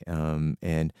May.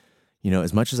 And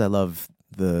as much as I love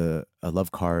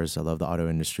cars, I love the auto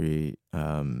industry.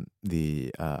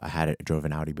 I drove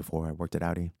an Audi before. I worked at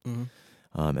Audi.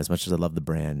 Mm-hmm. As much as I love the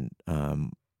brand,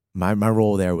 my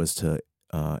role there was to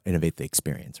innovate the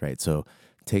experience, right? So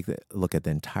look at the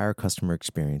entire customer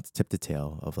experience, tip to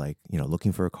tail of like,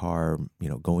 looking for a car,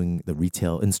 going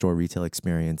the in-store retail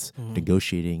experience, mm-hmm.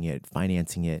 negotiating it,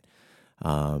 financing it,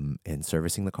 and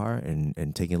servicing the car,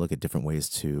 and taking a look at different ways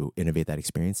to innovate that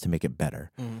experience to make it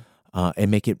better, mm-hmm.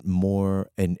 And make it more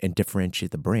and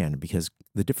differentiate the brand. Because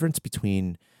the difference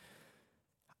between,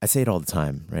 I say it all the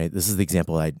time, right? This is the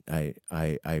example I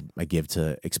give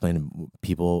to explain to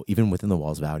people, even within the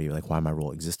walls of Audi, like why my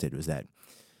role existed, was that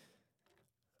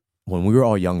when we were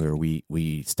all younger,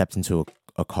 we stepped into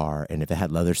a car, and if it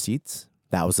had leather seats,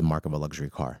 that was the mark of a luxury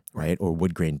car, right? Or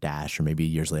wood grain dash, or maybe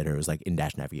years later it was like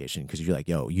in-dash navigation, because you're like,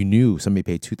 yo, you knew somebody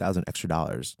paid $2,000 extra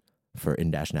for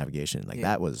in-dash navigation. Like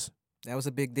that was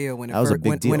a big deal when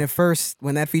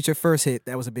when that feature first hit.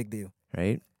 That was a big deal,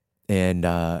 right? And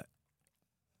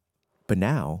but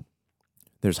now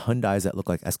there's Hyundais that look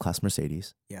like S-Class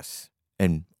Mercedes. Yes,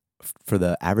 and for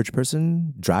the average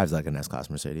person, drives like an S-Class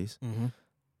Mercedes. Mm-hmm.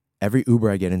 Every Uber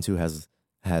I get into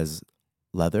has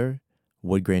leather,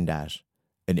 wood grain dash,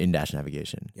 and in-dash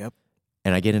navigation. Yep.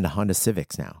 And I get into Honda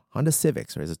Civics now. Honda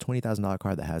Civics, right, is a $20,000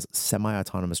 car that has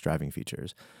semi-autonomous driving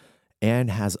features and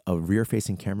has a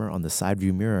rear-facing camera on the side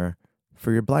view mirror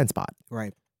for your blind spot.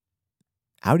 Right.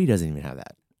 Audi doesn't even have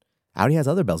that. Audi has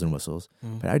other bells and whistles,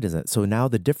 but Audi doesn't. So now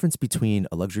the difference between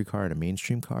a luxury car and a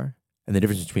mainstream car, and the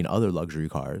difference between other luxury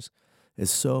cars, is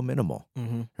so minimal,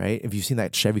 right? If you've seen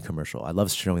that Chevy commercial, I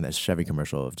love showing that Chevy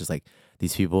commercial of just like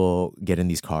these people get in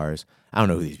these cars. I don't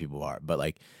know who these people are, but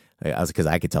because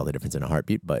I could tell the difference in a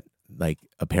heartbeat. But like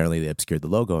apparently they obscured the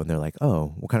logo, and they're like,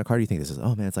 "Oh, what kind of car do you think this is?"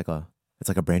 "Oh man, it's like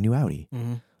a brand new Audi."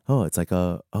 Mm-hmm. "Oh, it's like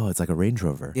a Range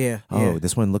Rover." Yeah. "Oh,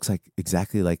 this one looks like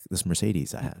exactly like this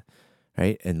Mercedes I had."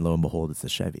 Right, and lo and behold, it's the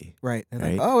Chevy. Right.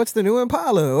 Right? Like, oh, it's the new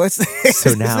Impala. It's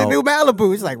now, the new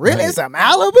Malibu. It's like, really? Right. It's a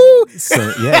Malibu?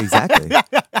 So yeah, exactly.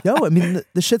 Yo, I mean,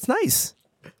 the shit's nice.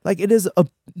 Like, it is a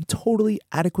totally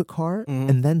adequate car,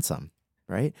 and then some,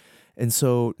 right? And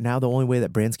so now the only way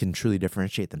that brands can truly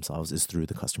differentiate themselves is through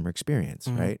the customer experience,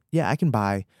 right? Yeah, I can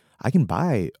buy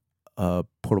a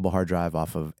portable hard drive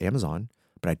off of Amazon,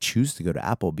 but I choose to go to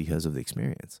Apple because of the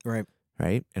experience,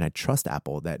 right? And I trust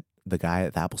Apple that the guy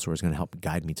at the Apple store is going to help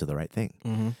guide me to the right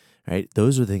thing, right?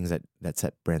 Those are things that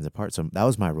set brands apart. So that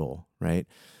was my role, right?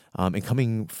 And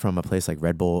coming from a place like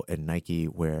Red Bull and Nike,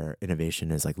 where innovation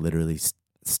is like literally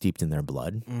steeped in their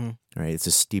blood, right? It's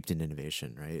just steeped in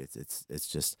innovation, right? It's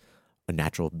just a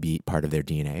natural part of their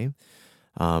DNA.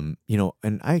 And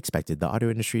I expected the auto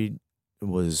industry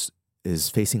is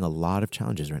facing a lot of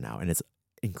challenges right now, and it's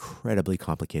incredibly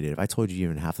complicated. If I told you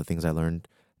even half the things I learned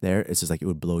there, it's just like it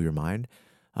would blow your mind.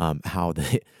 How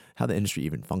the industry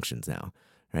even functions now,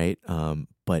 right?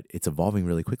 But it's evolving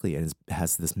really quickly, and it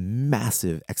has this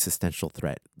massive existential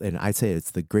threat. And I'd say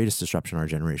it's the greatest disruption our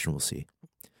generation will see,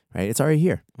 right? It's already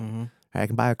here. I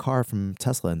can buy a car from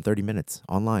Tesla in 30 minutes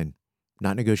online,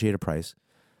 not negotiate a price,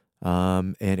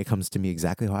 and it comes to me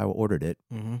exactly how I ordered it.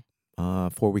 Mm-hmm.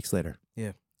 4 weeks later.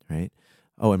 Yeah. Right.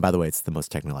 Oh, and by the way, it's the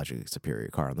most technologically superior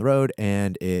car on the road,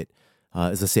 and it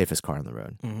is the safest car on the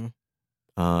road. Mm-hmm.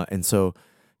 And so,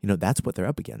 that's what they're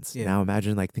up against. Yeah. Now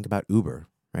imagine, like, think about Uber,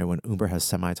 right? When Uber has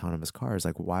semi-autonomous cars,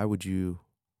 like, why would you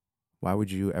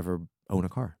ever own a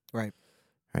car? Right.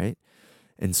 Right.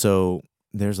 And so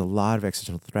there's a lot of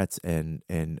existential threats, and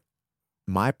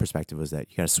my perspective was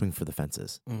that you got to swing for the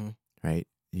fences, Mm-hmm. right?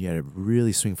 You got to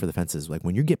really swing for the fences. Like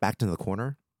when you get backed into the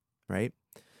corner, right,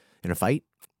 in a fight,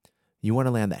 you want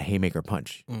to land that haymaker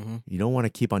punch. Mm-hmm. You don't want to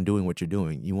keep on doing what you're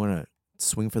doing. You want to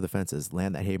swing for the fences,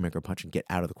 land that haymaker punch, and get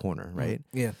out of the corner, right?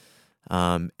 Yeah.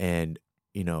 And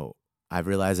I've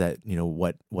realized that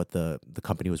what the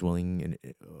company was willing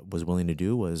to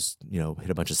do was hit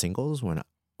a bunch of singles when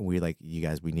we like, you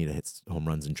guys, we need to hit home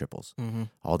runs and triples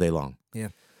all day long. Yeah.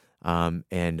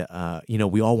 And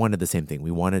we all wanted the same thing. We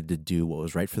wanted to do what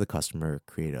was right for the customer,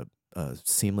 create a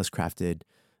seamless crafted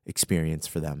experience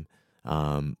for them.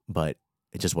 But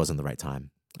it just wasn't the right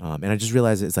time. And I just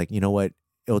realized it's like, you know what,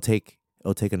 it'll take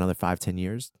another 5-10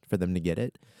 years for them to get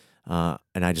it.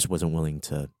 And I just wasn't willing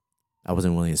to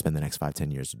spend the next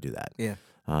 5-10 years to do that. Yeah.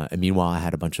 And meanwhile, I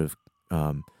had a bunch of,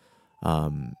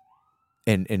 and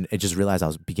I just realized I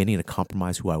was beginning to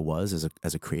compromise who I was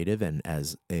as a creative and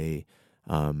as a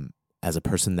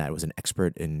person that was an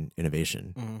expert in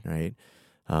innovation, right?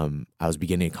 I was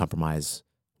beginning to compromise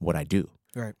what I do,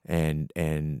 Right. and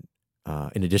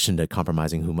in addition to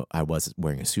compromising who I was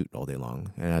wearing a suit all day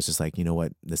long, and I was just like, you know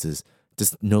what, this is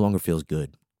just no longer feels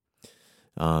good,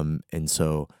 and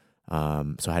so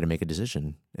I had to make a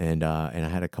decision, and I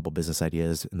had a couple business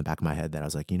ideas in the back of my head that I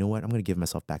was like, you know what, I'm going to give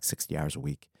myself back 60 hours a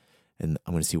week, and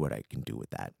I'm going to see what I can do with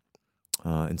that.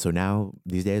 And so now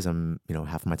these days I'm,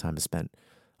 half of my time is spent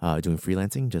doing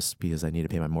freelancing just because I need to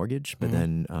pay my mortgage. But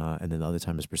then the other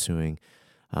time is pursuing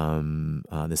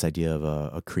this idea of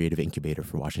a creative incubator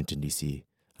for Washington, D.C.,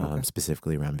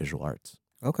 specifically around visual arts.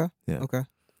 Okay. Yeah. Okay.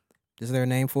 Is there a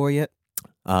name for it yet?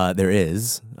 There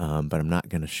is, but I'm not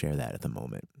going to share that at the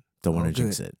moment. Don't want to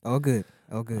jinx it. Oh, good.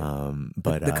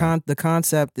 But the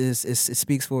concept is it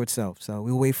speaks for itself. So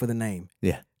we'll wait for the name.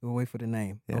 Yeah. We'll wait for the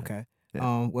name. Yeah. Okay.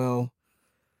 Yeah. Well,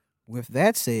 with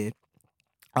that said,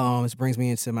 this brings me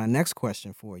into my next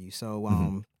question for you.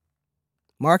 So,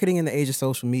 marketing in the age of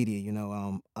social media,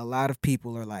 a lot of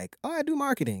people are like, oh, I do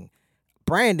marketing,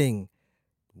 branding,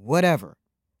 whatever.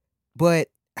 But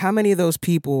how many of those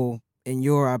people, in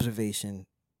your observation,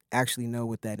 actually know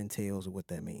what that entails or what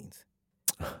that means?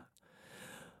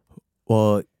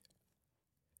 Well,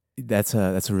 that's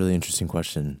a really interesting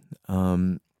question.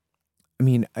 I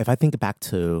mean, if I think back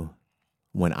to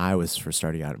when I was first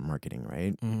starting out in marketing,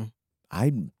 right? Mm-hmm.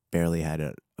 I barely had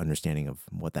an understanding of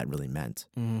what that really meant,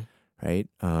 right?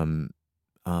 And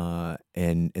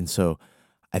so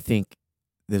I think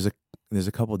there's a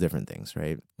couple different things,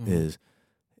 right?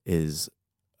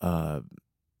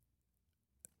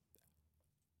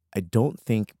 I don't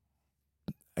think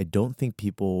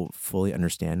people fully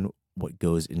understand what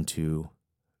goes into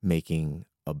making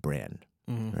a brand,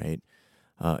 right?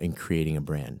 In creating a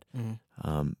brand.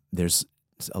 There's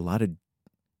a lot of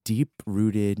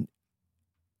deep-rooted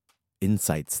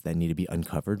insights that need to be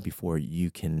uncovered before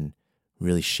you can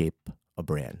really shape a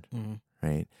brand,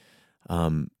 right?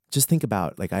 Just think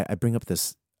about, like, I bring up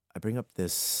this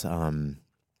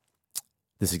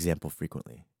example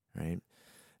frequently, right?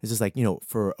 It's just like,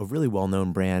 for a really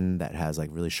well-known brand that has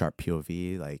like really sharp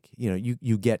POV, like,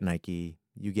 you get Nike,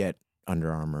 you get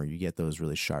Under Armour, you get those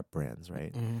really sharp brands,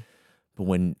 right? But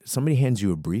when somebody hands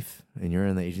you a brief and you're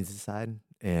on the agency side,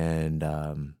 and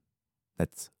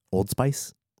that's Old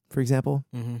Spice, for example,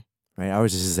 right? I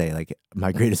always just say, like,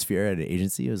 my greatest fear at an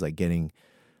agency was like getting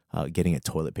a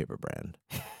toilet paper brand.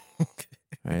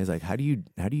 Right? It's like, how do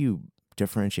you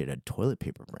differentiate a toilet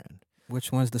paper brand?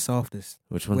 Which one's the softest?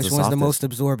 Which one's the most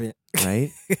absorbent?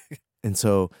 Right? And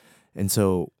so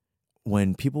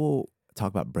when people talk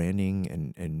about branding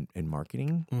and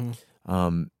marketing,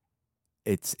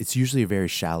 it's usually a very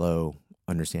shallow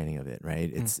understanding of it,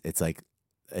 right? It's like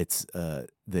the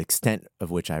extent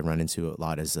of which I run into a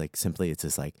lot is like simply it's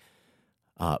just like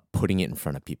putting it in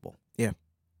front of people. Yeah.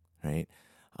 Right.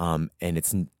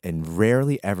 And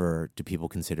rarely ever do people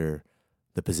consider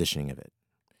the positioning of it.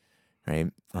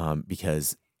 Right.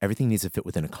 Because everything needs to fit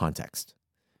within a context.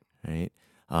 Right.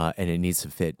 And it needs to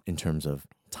fit in terms of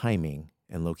timing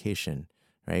and location.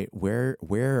 Right. Where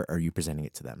are you presenting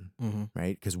it to them?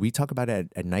 Right. Because we talk about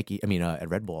it at Nike. I mean, at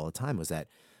Red Bull all the time was that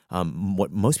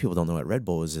what most people don't know at Red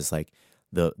Bull is just like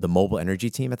the mobile energy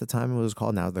team at the time it was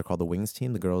called. Now they're called the Wings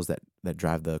team, the girls that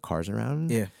drive the cars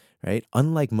around. Yeah. right?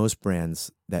 Unlike most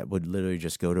brands that would literally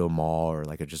just go to a mall or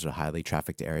like just a highly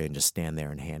trafficked area and just stand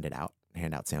there and hand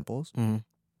out samples. Mm-hmm.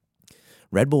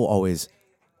 Red Bull always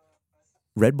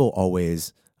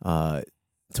uh,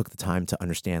 took the time to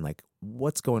understand like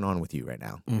what's going on with you right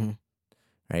now, Mm-hmm.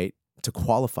 right? To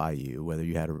qualify you whether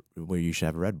you should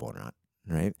have a Red Bull or not,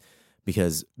 right?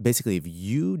 Because basically, if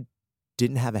you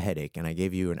didn't have a headache and I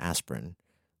gave you an aspirin,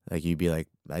 like you'd be like,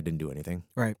 I didn't do anything,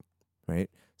 Right. right?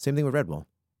 Same thing with Red Bull,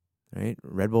 right?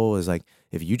 Red Bull is like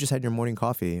if you just had your morning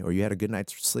coffee or you had a good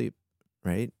night's sleep,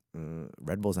 right?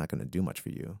 Red Bull's not going to do much for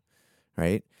you,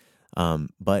 right?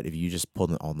 But if you just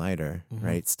pulled an all-nighter, Mm-hmm.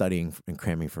 right, studying and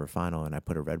cramming for a final, and I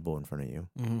put a Red Bull in front of you,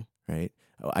 Mm-hmm. right?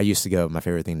 I used to go. My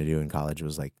favorite thing to do in college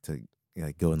was like to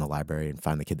like go in the library and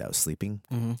find the kid that was sleeping,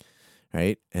 Mm-hmm.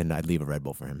 right? And I'd leave a Red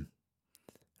Bull for him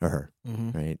or her,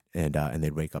 Mm-hmm. right? And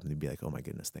they'd wake up and they'd be like, "Oh my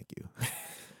goodness, thank you,"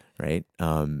 right?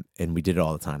 And we did it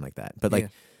all the time like that. But like, Yeah.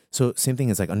 so same thing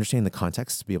is like understanding the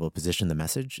context to be able to position the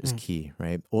message is Mm. key,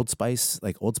 right? Old Spice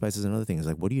is another thing. Is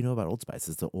like, what do you know about Old Spice?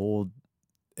 It's the old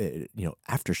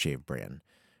aftershave brand,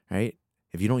 right?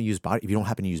 If you don't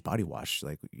happen to use body wash,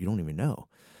 like you don't even know,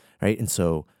 right? And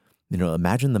so,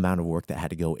 imagine the amount of work that had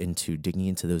to go into digging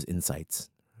into those insights,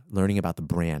 learning about the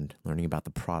brand, learning about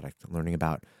the product, learning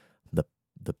about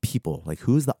the people, like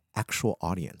who's the actual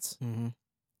audience, Mm-hmm.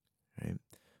 right?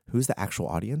 Who's the actual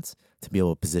audience to be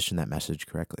able to position that message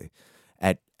correctly.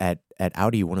 At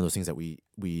Audi, one of those things that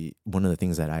one of the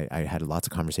things that I had lots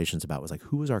of conversations about was like,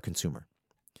 who is our consumer?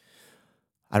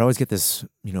 I'd always get this,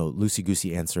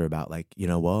 loosey-goosey answer about like,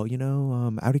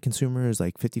 Audi consumer is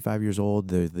like 55 years old.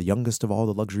 They're the youngest of all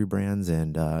the luxury brands,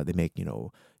 and they make,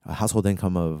 a household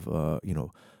income of,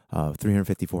 $350,000,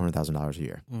 $400,000 a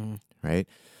year, Mm-hmm. right?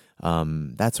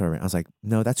 That's our. I was like,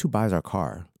 no, that's who buys our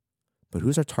car, but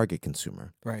who's our target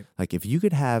consumer? Right. Like, if you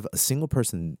could have a single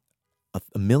person,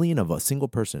 a million of a single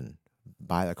person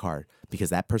buy the car because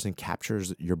that person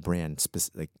captures your brand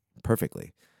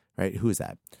perfectly, right? Who is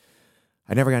that?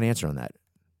 I never got an answer on that.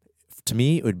 To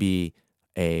me, it would be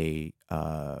a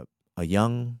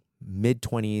young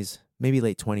mid-20s, maybe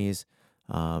late 20s,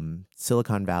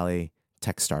 Silicon Valley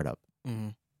tech startup Mm-hmm.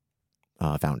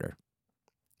 Founder,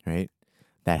 right?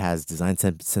 That has design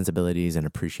sensibilities and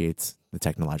appreciates the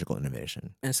technological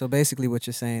innovation. And so basically what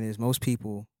you're saying is most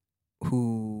people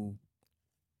who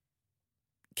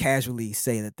casually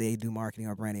say that they do marketing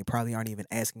or branding probably aren't even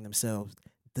asking themselves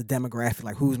the demographic,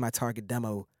 like who's my target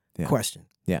demo question.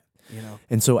 Yeah. You know?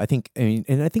 And so I think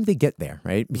they get there,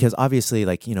 right? Because obviously,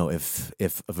 like, if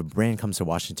a brand comes to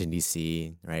Washington,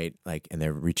 D.C., right, like, and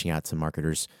they're reaching out to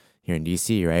marketers here in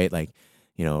D.C., right, like,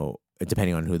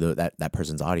 depending on who that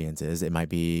person's audience is, it might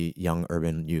be young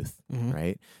urban youth, Mm-hmm.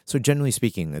 right? So generally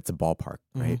speaking, it's a ballpark,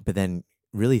 right? Mm-hmm. But then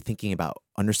really thinking about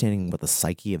understanding what the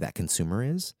psyche of that consumer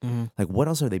is, Mm-hmm. like what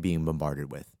else are they being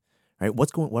bombarded with, right? What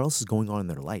else is going on in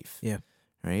their life? Yeah.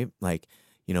 Right? Like,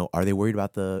 are they worried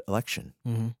about the election?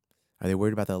 Mm-hmm. Are they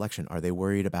worried about the election? Are they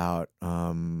worried about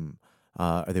are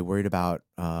they worried about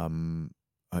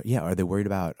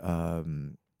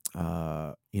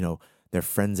their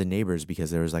friends and neighbors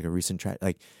because there was like a recent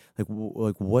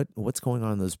what's going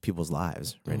on in those people's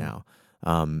lives right Mm-hmm.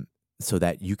 now, so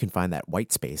that you can find that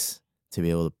white space to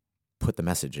be able to put the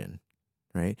message in,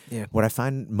 right? Yeah. What I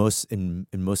find in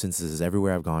most instances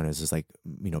everywhere I've gone is just like,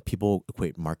 people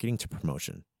equate marketing to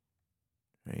promotion,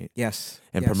 right? Yes.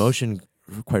 And Yes. promotion,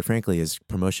 quite frankly, is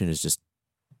just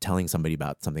telling somebody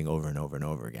about something over and over and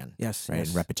over again. Yes. Right. Yes.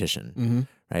 And repetition. Mm-hmm.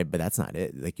 Right. But that's not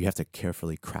it. Like, you have to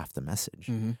carefully craft the message,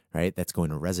 Mm-hmm. right? That's going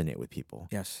to resonate with people.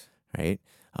 Yes. Right.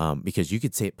 Because you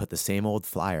could put the same old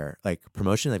flyer, like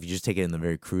promotion, if you just take it in the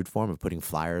very crude form of putting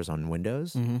flyers on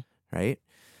windows, Mm-hmm. right?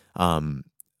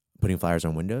 Putting flyers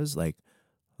on windows, like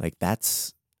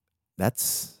that's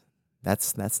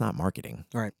not marketing.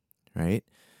 Right. Right.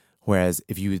 Whereas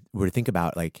if you were to think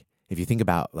about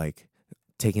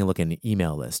taking a look at an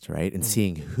email list, right, and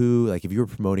seeing who, like, if you were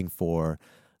promoting for,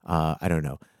 I don't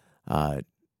know,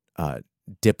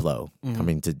 Diplo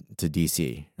coming to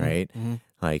DC, right? Mm-hmm.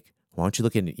 Like, why don't you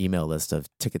look at an email list of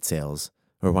ticket sales,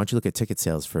 or why don't you look at ticket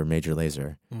sales for Major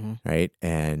Lazer, Mm-hmm. right,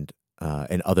 and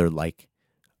other like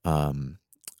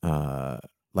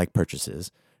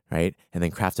purchases, right, and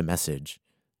then craft a message,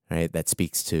 right, that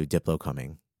speaks to Diplo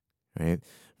coming, right,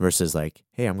 versus like,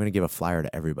 hey, I'm going to give a flyer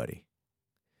to everybody,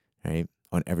 right,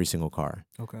 on every single car.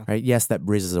 Okay. Right. Yes, that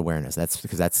raises awareness. That's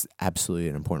because that's absolutely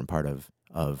an important part of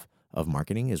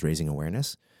marketing, is raising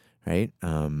awareness, right?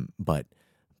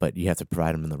 But you have to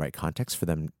provide them in the right context for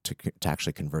them to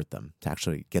actually convert them, to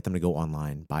actually get them to go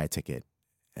online, buy a ticket,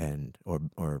 and or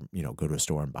go to a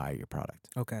store and buy your product.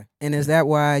 Okay. And is that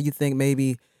why you think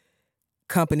maybe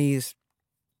companies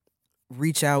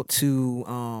reach out to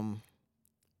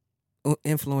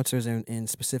influencers in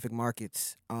specific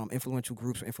markets, influential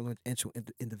groups or influential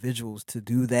individuals to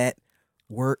do that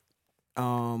work,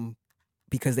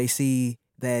 because they see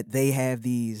that they have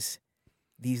these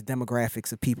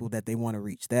demographics of people that they want to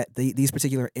reach. That these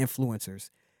particular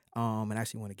influencers, and I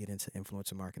actually want to get into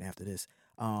influencer marketing after this.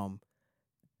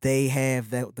 They have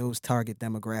those target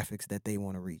demographics that they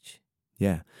want to reach.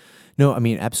 Yeah. No, I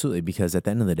mean, absolutely. Because at the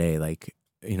end of the day, like,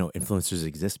 influencers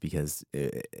exist because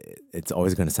it's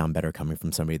always going to sound better coming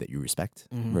from somebody that you respect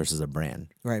versus a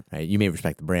brand. Right. Right. You may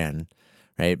respect the brand,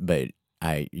 right? But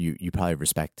you probably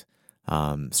respect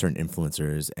certain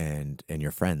influencers and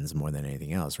your friends more than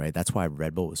anything else, right? That's why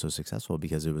Red Bull was so successful,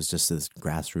 because it was just this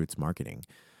grassroots marketing,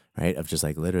 right? Of just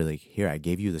like, literally, here, I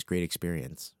gave you this great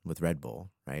experience with Red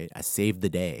Bull, right? I saved the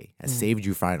day. I saved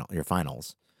you your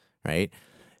finals, right?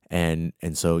 And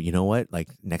so, you know what? Like,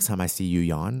 next time I see you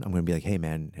yawn, I'm going to be like, hey,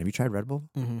 man, have you tried Red Bull?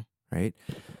 Right?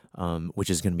 Which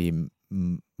is going to be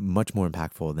much more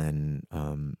impactful than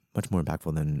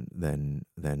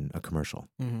a commercial,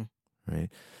 right?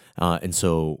 And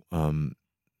so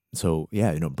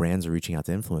yeah, brands are reaching out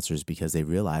to influencers because they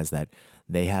realize that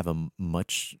they have a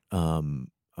much higher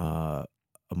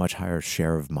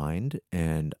share of mind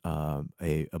and a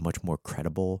much more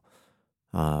credible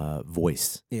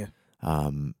voice. Yeah.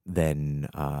 Than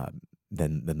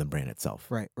the brand itself.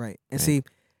 Right. And Right. see,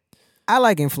 I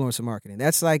like influencer marketing.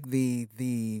 That's like the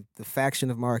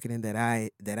faction of marketing that I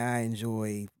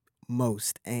enjoy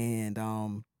most,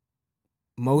 and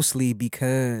mostly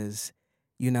because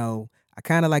I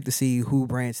kind of like to see who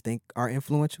brands think are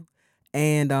influential,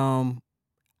 and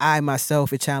I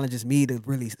myself, it challenges me to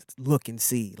really look and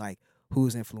see like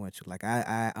who's influential. Like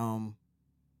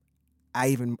I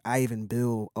even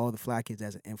bill All the Fly Kids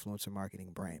as an influencer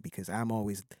marketing brand, because I'm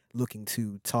always looking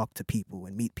to talk to people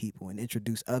and meet people and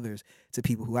introduce others to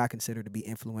people who I consider to be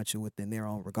influential within their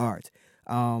own regards.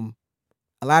 A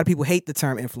lot of people hate the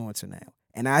term influencer now,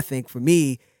 and I think for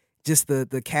me, just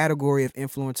the category of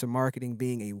influencer marketing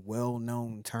being a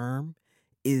well-known term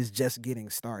is just getting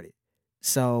started.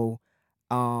 So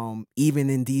even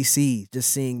in DC, just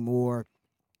seeing more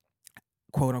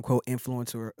quote unquote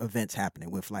influencer events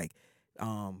happening with like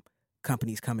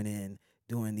companies coming in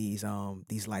doing these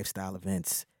lifestyle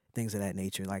events, things of that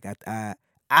nature. Like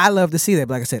I love to see that,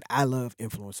 but like I said, I love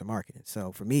influencer marketing.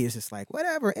 So for me, it's just like,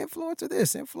 whatever, influencer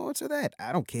this, influencer that.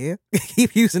 I don't care.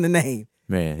 Keep using the name.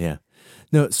 Yeah.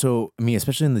 No, so I mean,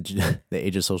 especially in the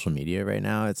age of social media right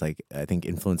now, it's like, I think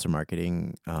influencer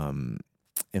marketing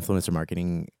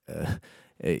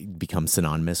it becomes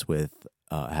synonymous with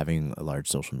having a large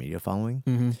social media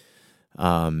following.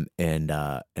 And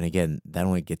again, that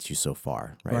only gets you so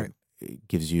far, right? It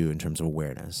gives you in terms of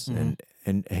awareness, and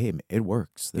hey, it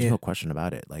works. There's no question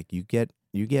about it. Like you get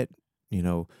Kim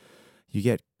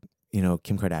Kardashian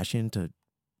to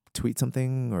tweet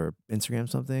something or Instagram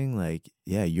something, like,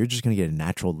 yeah, you're just gonna get a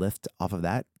natural lift off of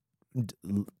that,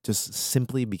 just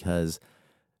simply because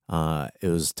it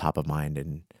was top of mind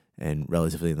and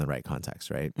relatively in the right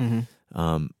context, right?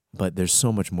 But there's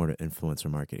so much more to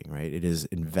influencer marketing, right? It is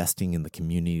investing in the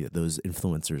community that those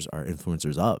influencers are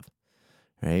influencers of,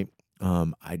 right?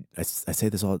 I say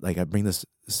this all, like, I bring this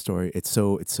story. It's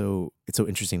so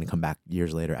interesting to come back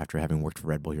years later after having worked for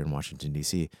Red Bull here in Washington,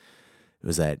 D.C. It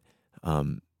was that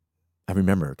I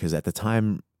remember, because at the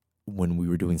time when we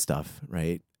were doing stuff,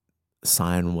 right,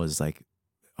 Sign was like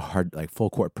hard, like full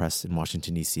court press in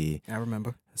Washington, D.C. I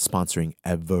remember. Sponsoring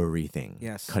everything.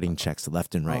 Yes. Cutting checks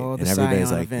left and right. Oh, and everybody's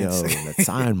Scion like, events. yo, that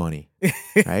Scion money,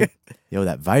 right? Yo,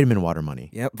 that vitamin water money.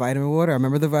 Yep, vitamin water. I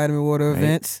remember the vitamin water right?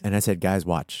 events. And I said, guys,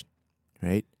 watch,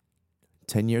 right?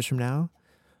 10 years from now,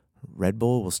 Red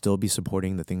Bull will still be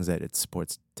supporting the things that it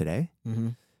supports today,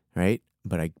 right?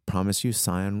 But I promise you,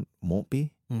 Scion won't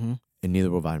be, and neither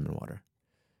will vitamin water,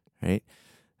 right?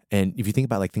 And if you think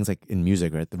about like things like in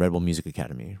music, right, the Red Bull Music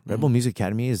Academy. Red Bull Music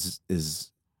Academy it's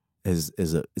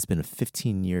been a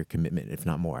 15-year commitment, if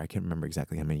not more. I can't remember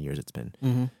exactly how many years it's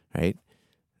been, right?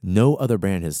 No other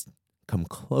brand has come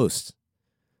close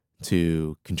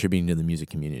to contributing to the music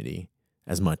community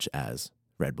as much as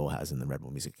Red Bull has in the Red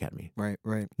Bull Music Academy. Right.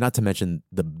 Not to mention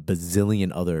the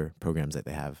bazillion other programs that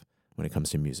they have when it comes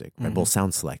to music. Red Bull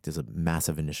Sound Select is a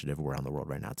massive initiative around the world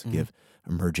right now to give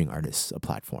emerging artists a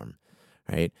platform,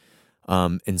 right?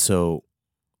 And so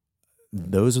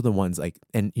those are the ones, like,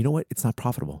 and you know what? It's not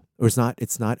profitable, or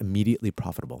it's not immediately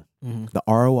profitable. The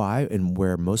ROI, and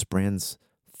where most brands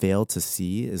fail to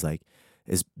see, is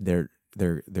they're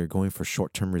going for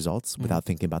short-term results without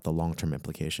thinking about the long-term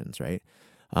implications, right?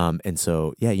 And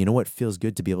so, yeah, you know what feels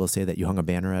good to be able to say that you hung a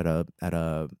banner at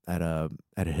a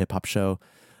hip hop show,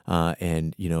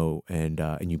 and you know,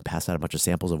 and you passed out a bunch of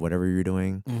samples of whatever you're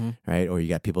doing, Mm-hmm. right? Or you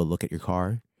got people to look at your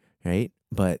car, right?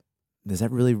 But does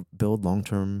that really build long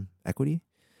term equity,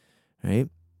 right?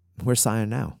 Where's Scion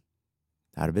now?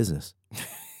 Out of business.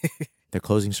 They're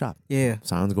closing shop. Yeah.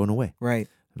 Scion's going away. Right.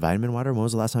 Vitamin Water. When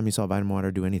was the last time you saw Vitamin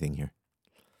Water do anything here?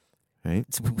 Right.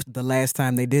 It's the last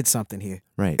time they did something here.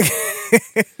 Right.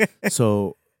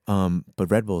 So, but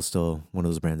Red Bull is still one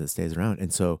of those brands that stays around,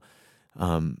 and so,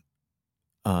 and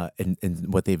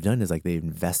what they've done is like they've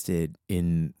invested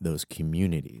in those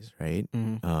communities, right?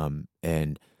 Mm-hmm.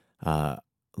 And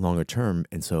longer term,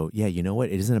 and so yeah, you know what?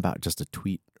 It isn't about just a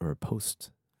tweet or a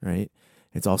post, right?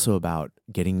 It's also about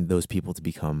getting those people to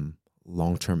become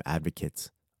long-term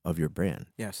advocates of your brand,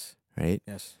 Yes. right?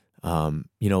 Yes.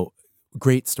 You know,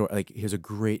 great story. Like here's a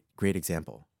great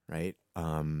example, right?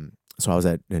 So I was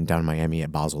down in Miami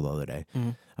at Basel the other day,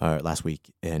 last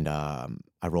week, and I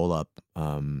roll up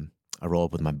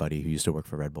with my buddy who used to work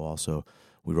for Red Bull. Also,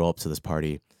 we roll up to this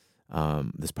party,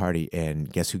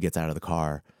 and guess who gets out of the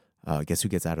car?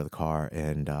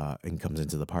 And comes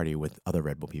into the party with other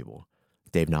Red Bull people,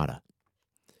 Dave Nada,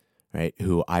 right?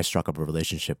 Who I struck up a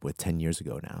relationship with 10 years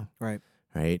ago now, Right.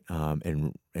 right?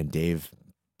 And Dave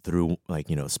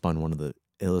spun one of the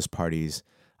illest parties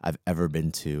I've ever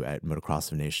been to at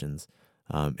Motocross of Nations,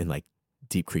 in like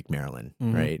Deep Creek, Maryland,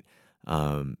 right?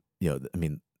 I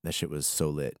mean, that shit was so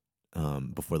lit,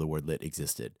 before the word lit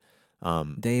existed.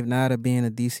 Dave Nada being a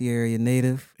DC area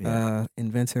native, Yeah.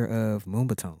 inventor of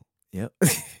Moombaton. Yep,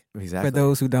 exactly. For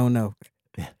those who don't know.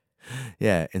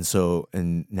 Yeah,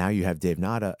 and now you have Dave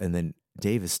Nada, and then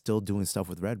Dave is still doing stuff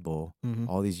with Red Bull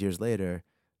all these years later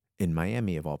in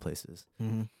Miami of all places.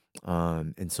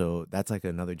 And so that's like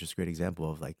another just great example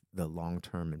of like the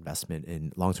long-term investment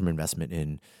in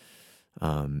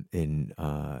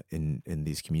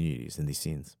these communities, in these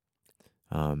scenes.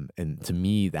 And to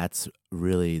me, that's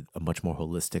really a much more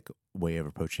holistic way of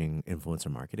approaching influencer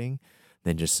marketing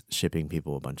than just shipping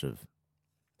people a bunch of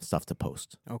stuff to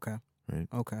post. Okay. Right.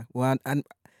 Okay. Well, I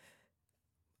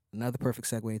another perfect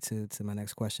segue to my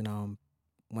next question.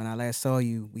 When I last saw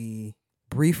you, we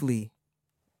briefly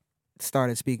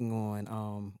started speaking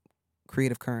on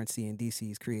creative currency and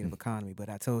DC's creative economy, but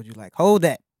I told you like hold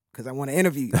that because I want to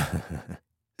interview you.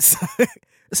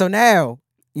 So now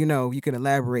you know you can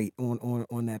elaborate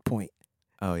on that point.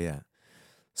 Oh yeah.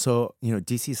 So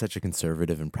DC is such a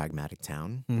conservative and pragmatic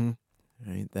town,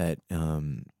 right?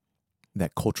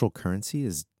 That cultural currency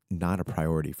is not a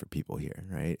priority for people here,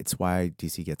 right? It's why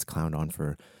DC gets clowned on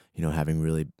for having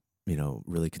really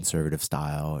conservative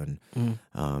style and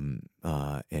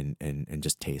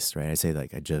just taste, right? I say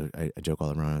like I joke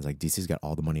all around. I was like, DC's got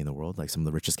all the money in the world. Like some of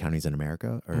the richest counties in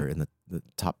America, or in the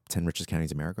top 10 richest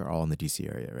counties in America, are all in the DC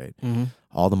area, right?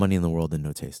 All the money in the world and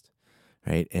no taste,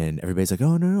 right? And everybody's like,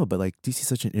 oh no, but like DC's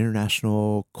such an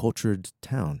international cultured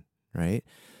town, right?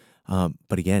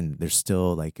 But again, there's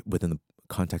still like within the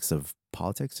context of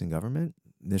politics and government,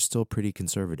 they're still pretty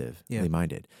conservatively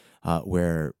minded,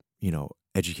 where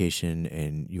education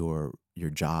and your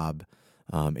job,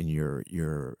 and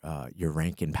your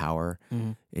rank and power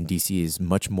in DC is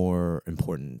much more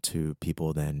important to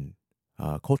people than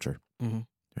culture,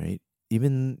 right?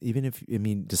 Even if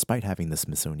despite having the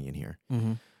Smithsonian here,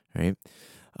 right?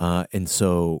 And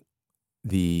so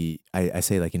I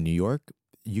say like in New York,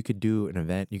 you could do an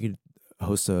event, you could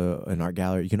host an art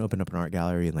gallery, you can open up an art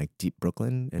gallery in like deep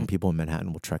Brooklyn, and people in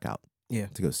Manhattan will trek out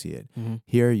to go see it.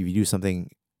 Here, if you do something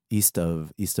east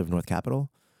of North Capitol,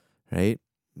 right,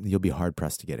 you'll be hard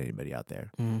pressed to get anybody out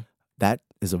there. That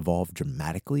has evolved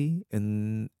dramatically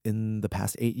in the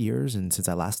past 8 years, and since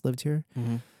I last lived here,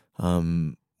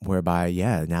 whereby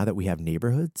now that we have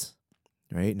neighborhoods,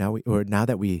 right,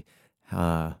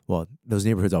 well, those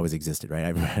neighborhoods always existed,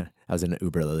 right? I was in an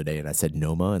Uber the other day and I said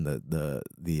Noma, and the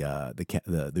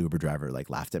Uber driver like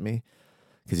laughed at me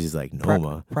because he's like,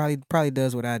 Noma. Probably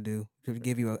does what I do to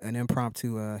give you an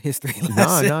impromptu history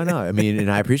lesson. No. I mean, and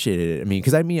I appreciated it. I mean,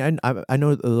 because I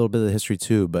know a little bit of the history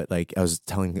too, but like I was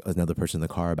telling another person in the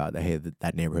car about that. Hey,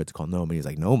 that neighborhood's called Noma. And he's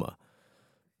like, Noma.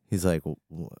 He's like,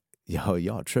 yo,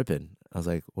 y'all tripping. I was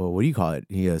like, well, what do you call it?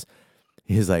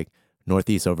 He's like,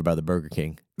 Northeast over by the Burger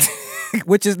King.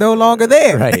 Which is no longer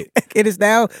there. Right. It is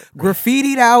now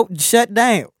graffitied out and shut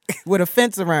down with a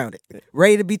fence around it,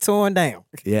 ready to be torn down.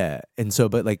 Yeah. And so,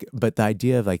 but the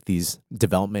idea of like these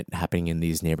development happening in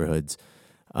these neighborhoods,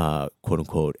 quote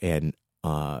unquote, and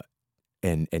now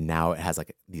it has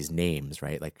like these names,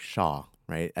 right? Like Shaw,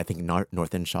 right? I think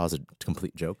North End Shaw is a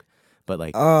complete joke. but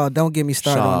like Oh, don't get me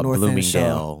started on Shaw, North End Shaw.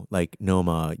 Bloomingdale, like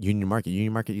Noma, Union Market.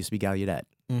 Union Market used to be Gallaudet,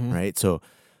 Mhm. right? So,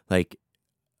 like,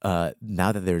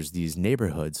 now that there's these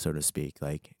neighborhoods, so to speak,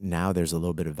 like now there's a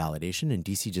little bit of validation, and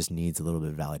DC just needs a little bit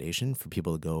of validation for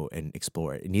people to go and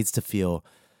explore it. It needs to feel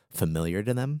familiar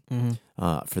to them, Mhm.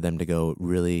 for them to go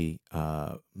really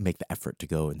make the effort to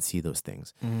go and see those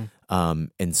things. Mhm.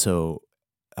 And so,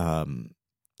 um,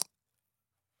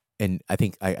 and I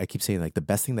think I keep saying like the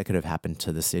best thing that could have happened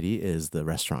to the city is the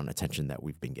restaurant attention that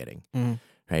we've been getting, Mhm.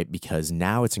 right? Because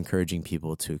now it's encouraging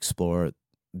people to explore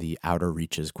the outer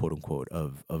reaches, quote unquote,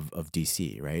 of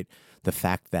DC, right? The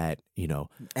fact that,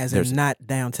 As there's in not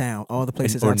downtown, all the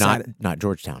places or outside. not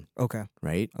Georgetown, Okay.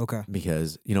 right? Okay.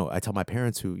 Because, I tell my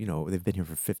parents who, they've been here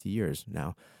for 50 years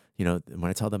now, when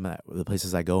I tell them that the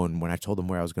places I go and when I told them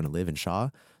where I was going to live in Shaw,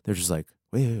 they're just like,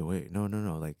 wait,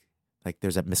 no. Like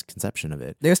there's that misconception of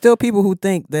it. There's still people who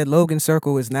think that Logan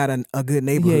Circle is not a good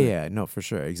neighborhood. Yeah, no, for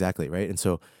sure. Exactly. Right. And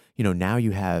so, now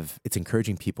it's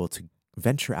encouraging people to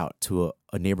venture out to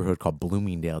a neighborhood called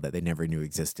Bloomingdale that they never knew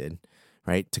existed,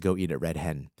 right? To go eat at Red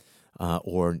Hen.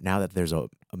 Or now that there's a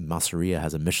Masseria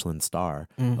has a Michelin star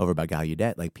over by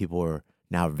Gallaudet, like people are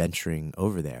now venturing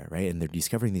over there, right? And they're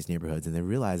discovering these neighborhoods and they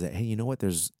realize that, hey, you know what?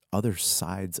 There's other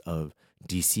sides of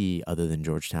DC other than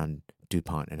Georgetown,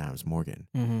 DuPont, and Adams Morgan,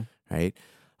 Mm-hmm. right?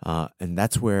 And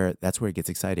that's where it gets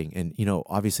exciting. And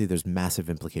obviously, there's massive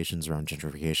implications around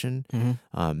gentrification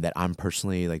that I'm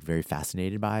personally like very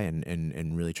fascinated by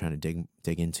and really trying to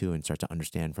dig into and start to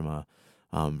understand from a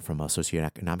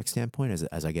socioeconomic standpoint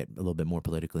as I get a little bit more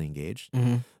politically engaged.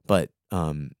 Mm-hmm.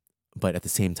 But at the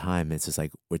same time, it's just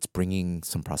like it's bringing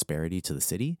some prosperity to the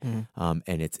city, and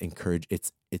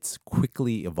it's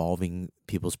quickly evolving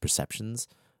people's perceptions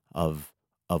of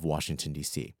Washington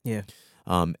D.C. Yeah.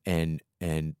 And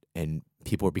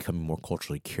people are becoming more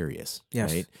culturally curious,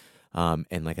 Yes. right?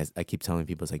 And like I keep telling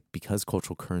people, it's like because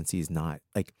cultural currency is not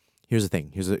like. Here's the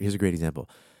thing. Here's a great example.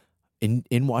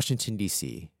 In Washington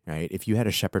D.C., right? If you had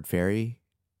a Shepherd Ferry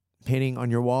painting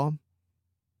on your wall,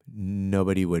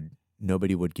 nobody would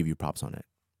give you props on it,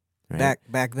 right?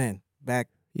 Back then.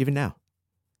 Even now,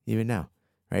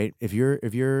 right? If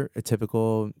you're a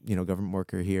typical government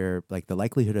worker here, like the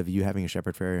likelihood of you having a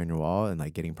Shepherd Ferry on your wall and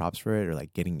like getting props for it or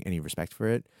like getting any respect for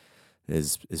it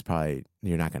is probably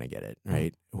you're not gonna get it,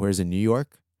 right? Whereas in New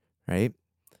York, right,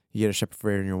 you get a Shepherd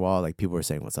Ferry on your wall, like people are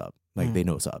saying what's up, like they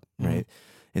know what's up, right?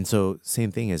 And so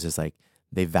same thing is just like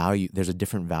there's a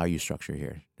different value structure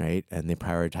here, right? And they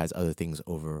prioritize other things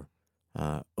over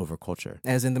culture.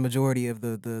 As in the majority of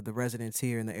the residents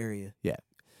here in the area. Yeah.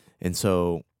 And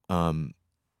so and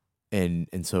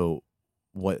so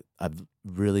what I've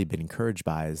really been encouraged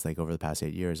by is like over the past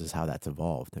 8 years is how that's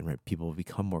evolved and right, people have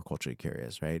become more culturally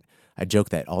curious, right? I joke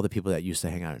that all the people that used to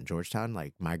hang out in Georgetown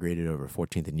like migrated over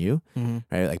 14th and U,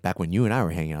 right? Like back when you and I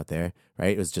were hanging out there,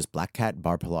 right? It was just Black Cat,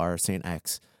 Bar Pilar, St.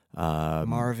 X,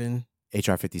 Marvin.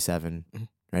 HR 57,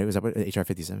 right? Was that what HR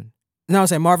 57? No, I'm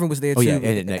saying Marvin was there too.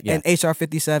 Yeah, and HR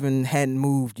 57 hadn't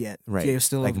moved yet. Right. Yeah,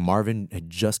 still like Marvin had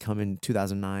just come in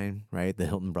 2009, right? The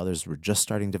Hilton brothers were just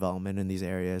starting development in these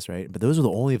areas, right? But those were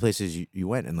the only places you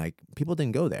went, and like people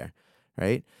didn't go there,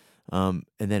 right? And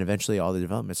then eventually all the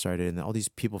development started, and all these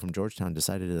people from Georgetown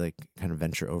decided to like kind of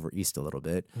venture over east a little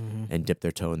bit and dip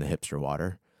their toe in the hipster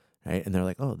water, right? And they're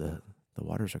like, oh, the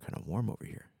waters are kind of warm over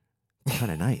here. It's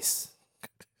kind of nice.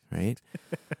 Right.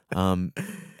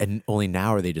 And only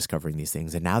now are they discovering these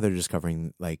things, and now they're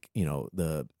discovering like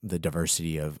the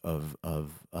diversity of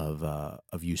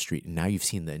U Street, and now you've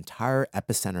seen the entire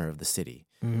epicenter of the city.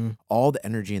 All the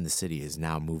energy in the city is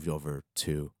now moved over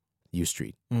to U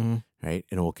Street, right?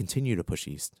 And it will continue to push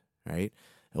east, right?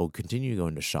 It will continue to go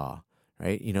into Shaw,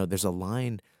 right? There's a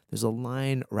line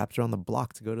wrapped around the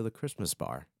block to go to the Christmas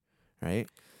bar, right?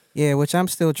 Yeah, which I'm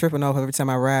still tripping off every time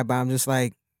I ride by. I'm just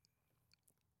like,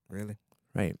 really?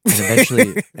 Right. And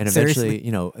eventually, Seriously?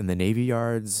 in the Navy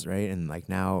Yards, right? And like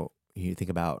now you think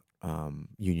about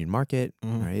Union Market,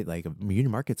 right? Like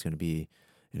Union Market's going to be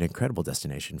an incredible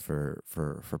destination for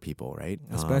people, right?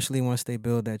 Especially once they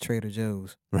build that Trader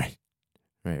Joe's. Right.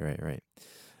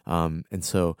 And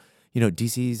so,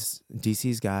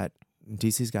 DC's got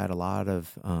a lot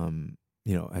of,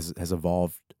 has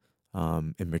evolved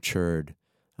and matured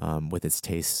with its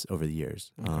tastes over the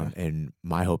years. And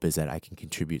my hope is that I can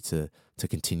contribute to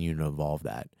continue to evolve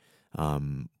that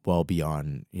well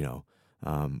beyond the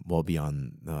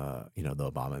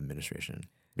Obama administration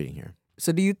being here.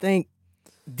 So do you think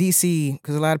DC,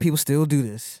 because a lot of people still do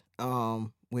this,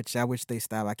 which I wish they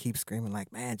stop. I keep screaming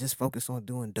like, man, just focus on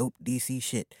doing dope DC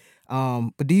shit.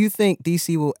 But do you think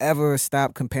DC will ever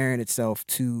stop comparing itself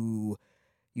to,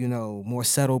 more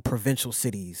settled provincial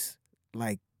cities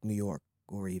like New York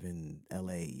or even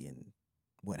LA and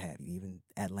what have you, even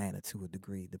Atlanta to a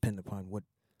degree, depending upon what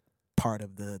part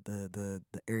of the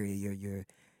area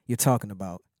you're talking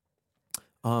about.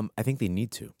 I think they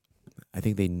need to. I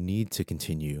think they need to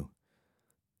continue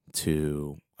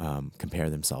to compare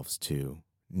themselves to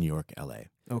New York, LA.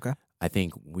 Okay. I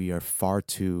think we are far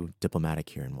too diplomatic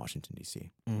here in Washington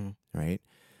D.C. Right,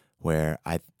 where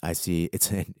I see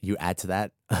it's you add to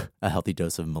that a healthy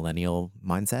dose of millennial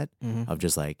mindset of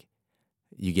just like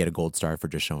you get a gold star for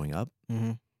just showing up.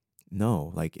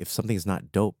 No, like if something's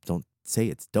not dope, don't say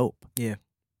it's dope. Yeah.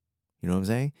 You know what I'm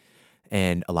saying?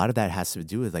 And a lot of that has to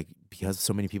do with like because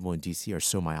so many people in DC are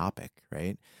so myopic,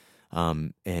 right?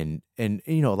 And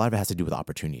you know a lot of it has to do with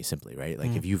opportunity, simply, right?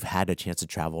 Like if you've had a chance to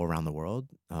travel around the world,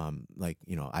 like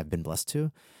you know I've been blessed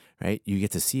to, right? You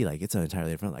get to see like it's an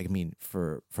entirely different. Like I mean,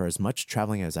 for as much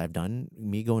traveling as I've done,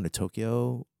 me going to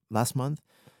Tokyo last month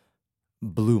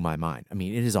blew my mind. I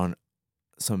mean, it is on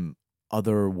some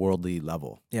otherworldly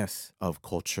level Yes. of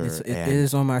culture. It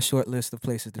is on my short list of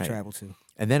places to Right. travel to.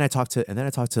 And then I talked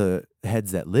to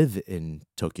heads that live in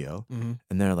Tokyo,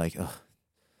 and they're like, "Ugh,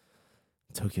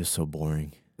 Tokyo's so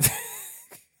boring."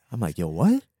 I'm like, "Yo,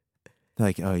 what?" They're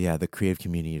like, "Oh yeah, the creative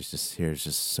community is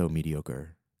just so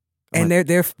mediocre." I'm And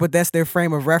like, but that's their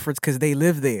frame of reference because they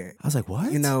live there. I was like,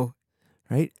 "What?" You know.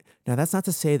 Right? Now that's not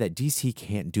to say that DC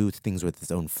can't do things with its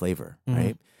own flavor,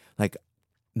 right? Like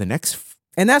the next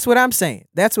And that's what I'm saying.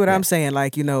 That's what Yeah. I'm saying.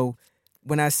 Like, you know,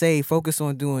 when I say focus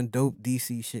on doing dope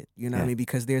DC shit, you know what I Yeah. mean?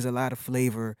 Because there's a lot of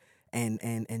flavor and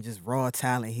just raw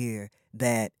talent here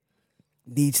that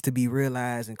needs to be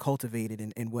realized and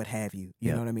cultivated and what have you. You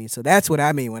Yeah. know what I mean? So that's what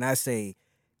I mean when I say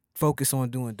focus on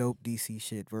doing dope DC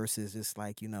shit versus just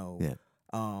like, you know,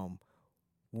 Yeah.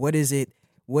 what is it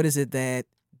that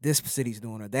this city's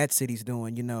doing or that city's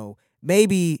doing, you know,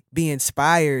 maybe be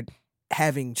inspired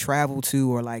having traveled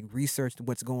to or like researched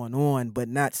what's going on, but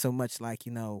not so much like,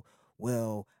 you know,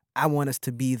 well, I want us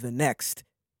to be the next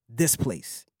this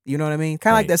place. You know what I mean?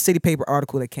 Kind of like Right. that City Paper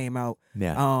article that came out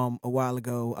Yeah. a while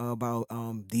ago about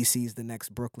DC's the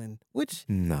next Brooklyn, which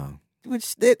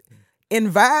that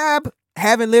in vibe,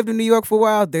 having lived in New York for a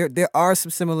while, there are some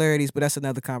similarities, but that's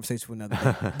another conversation for another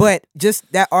day. But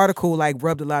just that article like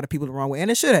rubbed a lot of people the wrong way,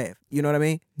 and it should have. You know what I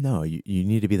mean? No, you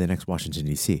need to be the next Washington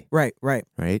D.C. Right.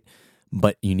 Right?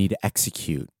 But you need to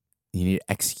execute. You need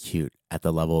to execute at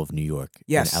the level of New York,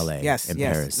 Yes, and LA, yes, and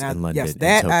yes. Paris, Now, and London, yes, and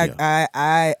that Tokyo.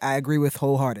 I agree with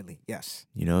wholeheartedly. Yes.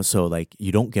 You know, so like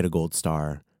you don't get a gold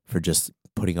star for just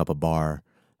putting up a bar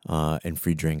and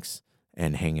free drinks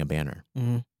and hanging a banner.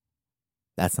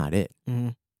 That's not it,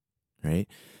 right?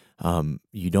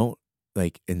 You don't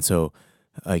like, and so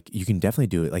like you can definitely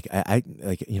do it. Like I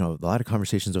like you know a lot of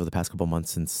conversations over the past couple of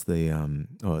months since the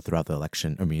throughout the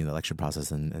election. I mean the election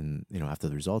process and you know after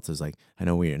the results is like I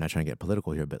know we're not trying to get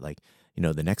political here, but like you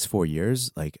know the next 4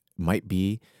 years like might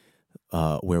be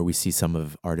where we see some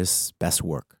of artists' best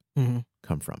work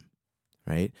come from,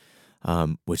 right?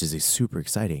 Which is super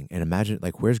exciting. And imagine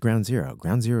like where's Ground Zero?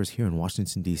 Ground Zero is here in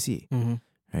Washington D.C.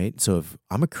 Right? So if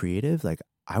I'm a creative, like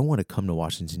I want to come to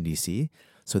Washington D.C.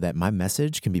 so that my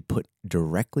message can be put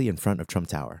directly in front of Trump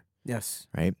Tower. Yes.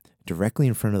 Right? Directly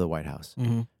in front of the White House.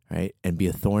 Right? And be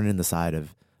a thorn in the side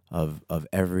of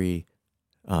every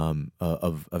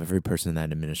of every person in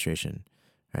that administration,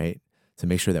 right? To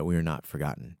make sure that we are not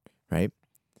forgotten, right?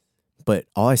 But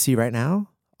all I see right now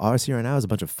is a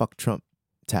bunch of fuck Trump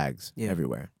tags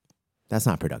everywhere. That's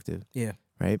not productive. Yeah.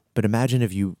 Right? But imagine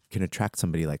if you can attract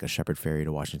somebody like a Shepard Fairey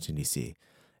to Washington D.C.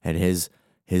 and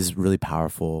his really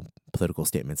powerful political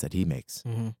statements that he makes,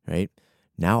 right?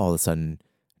 Now all of a sudden,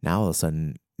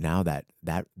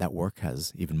 that work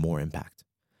has even more impact.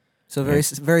 So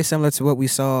very similar to what we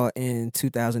saw in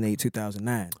 2008,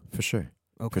 2009. For sure.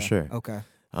 Okay. For sure. Okay.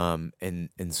 And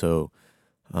so,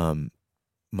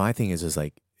 my thing is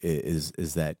like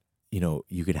is that you know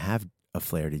you could have a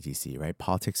flair to DC, right?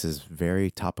 Politics is very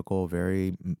topical,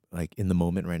 very like in the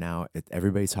moment right now.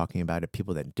 Everybody's talking about it.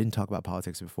 People that didn't talk about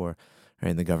politics before, right?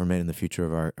 And the government and the future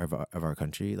of our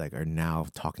country, like, are now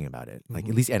talking about it, like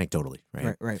at least anecdotally,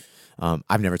 right? Right.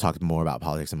 I've never talked more about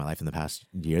politics in my life in the past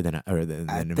year than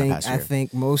in my past year. I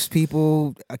think most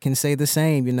people can say the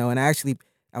same, you know. And actually,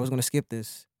 I was going to skip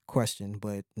this question,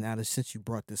 but now that since you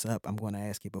brought this up, I'm going to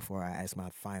ask it before I ask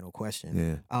my final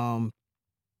question. Yeah.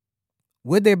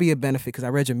 Would there be a benefit? Because I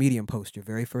read your Medium post, your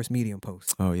very first Medium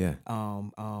post. Oh yeah.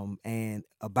 And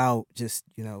about just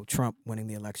you know Trump winning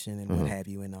the election and what have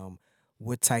you, and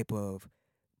what type of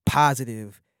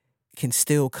positive can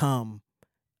still come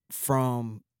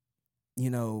from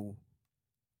you know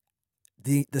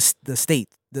the state,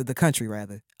 the country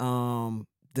rather,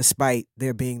 despite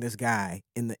there being this guy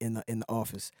in the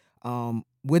office.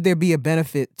 Would there be a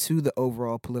benefit to the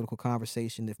overall political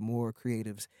conversation if more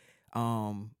creatives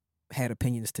had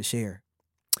opinions to share?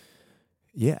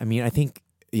 Yeah, I mean, I think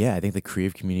the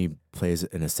creative community plays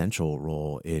an essential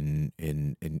role in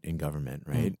government,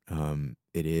 right?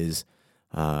 It is,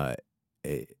 uh,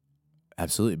 it,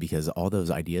 absolutely, because all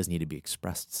those ideas need to be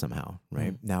expressed somehow,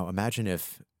 right? Now, imagine,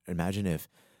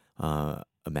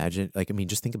 like, I mean,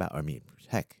 just think about, I mean,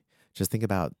 heck, just think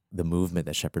about the movement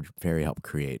that Shepard Fairey helped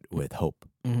create with Hope,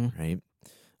 right?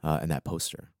 And that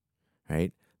poster,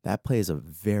 right? That plays a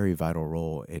very vital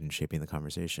role in shaping the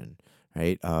conversation,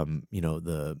 right?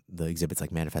 The exhibits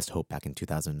like Manifest Hope back in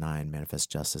 2009,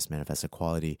 Manifest Justice, Manifest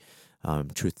Equality,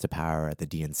 Truth to Power at the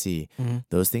DNC.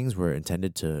 Those things were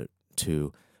intended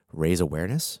to raise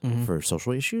awareness for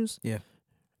social issues,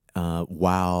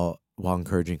 while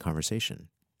encouraging conversation,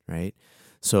 right?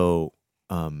 So,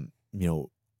 and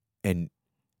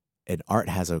art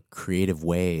has a creative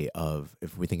way of,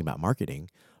 if we think about marketing,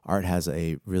 art has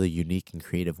a really unique and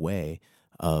creative way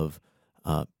of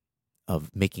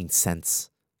making sense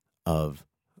of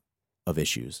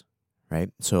issues,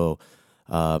 right? So,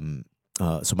 so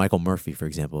Michael Murphy, for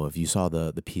example, if you saw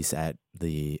the piece at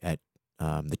the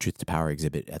Truth to Power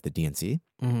exhibit at the DNC,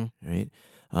 right?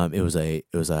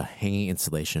 It was a hanging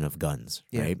installation of guns,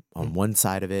 right? On one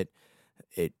side of it,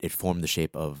 it formed the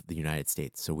shape of the United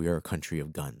States. So we are a country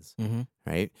of guns,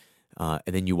 right? And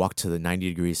then you walk to the 90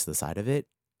 degrees to the side of it,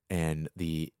 and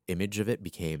the image of it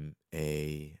became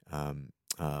a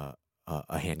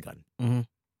handgun,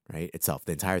 right? Itself,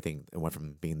 the entire thing, it went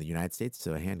from being the United States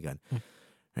to a handgun,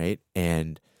 right?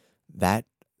 And that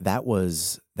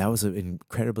was an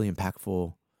incredibly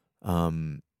impactful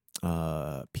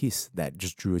piece that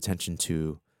just drew attention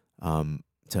to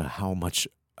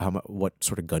what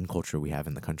sort of gun culture we have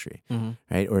in the country,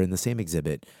 right? Or in the same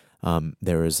exhibit,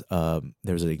 there was an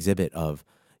exhibit of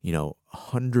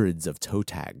hundreds of toe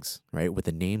tags, right, with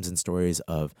the names and stories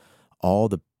of all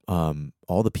the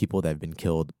people that have been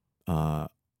killed, all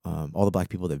the Black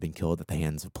people that have been killed at the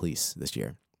hands of police this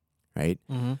year, right?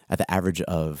 At the average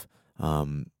of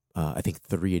I think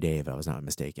 3 a day, if I was not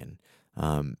mistaken.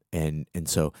 And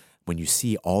so when you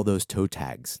see all those toe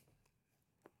tags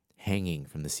hanging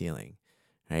from the ceiling,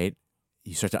 right,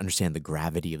 you start to understand the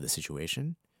gravity of the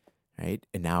situation, right?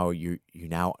 And now you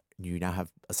now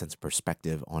have a sense of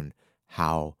perspective on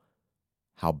how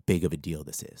big of a deal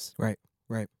this is. Right.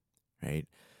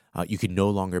 You can no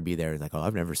longer be there like, oh, I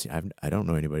don't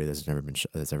know anybody that's ever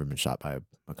been shot by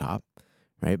a cop,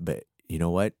 right? But you know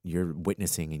what? You're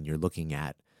witnessing and you're looking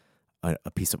at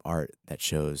a piece of art that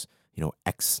shows,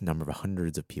 X number of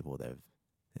hundreds of people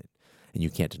and you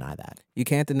can't deny that. You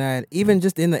can't deny it. Even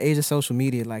just in the age of social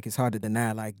media, like, it's hard to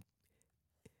deny. Like,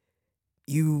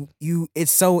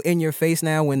 it's so in your face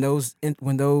now when those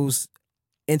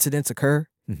incidents occur.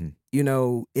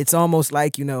 It's almost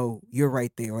like you're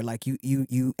right there, or like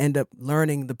you end up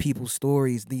learning the people's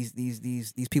stories.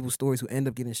 These people's stories who end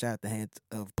up getting shot at the hands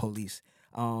of police.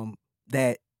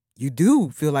 That you do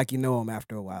feel like you know them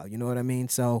after a while. You know what I mean?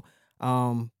 So,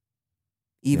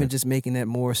 even just making that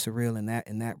more surreal in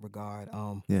that regard.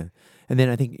 Yeah. And then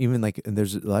I think even like, and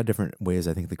there's a lot of different ways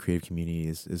I think the creative community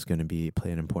is going to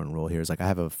play an important role here. It's like I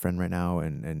have a friend right now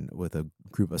and with a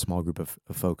small group of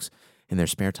folks in their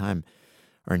spare time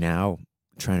are now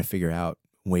trying to figure out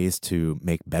ways to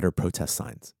make better protest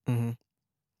signs.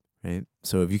 Right.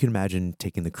 So if you can imagine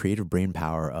taking the creative brain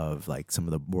power of like some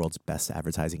of the world's best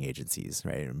advertising agencies,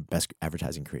 right, and best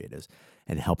advertising creatives,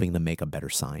 and helping them make a better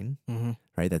sign,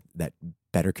 right, that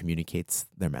better communicates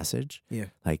their message. Yeah.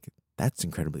 Like, that's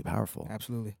incredibly powerful.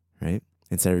 Absolutely. Right.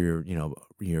 Instead of your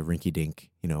rinky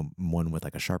dink, one with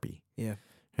like a Sharpie. Yeah.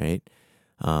 Right.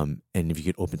 And if you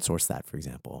could open source that, for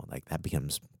example, like that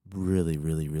becomes really,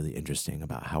 really, really interesting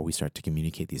about how we start to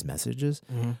communicate these messages.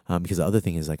 Because the other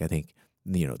thing is, like, I think,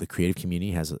 the creative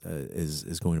community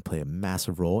is going to play a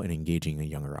massive role in engaging a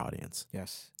younger audience.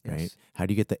 Yes. Right. How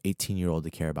do you get the 18-year-old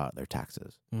to care about their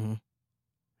taxes? Right.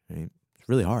 It's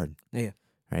really hard. Yeah.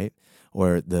 Right.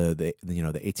 Or the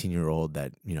 18-year-old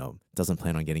that doesn't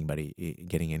plan on getting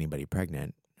anybody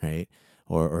pregnant. Right.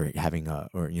 Or having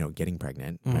getting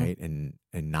pregnant. Right. And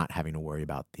not having to worry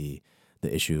about the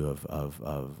issue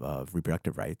of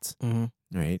reproductive rights.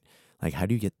 Right. Like, how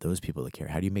do you get those people to care?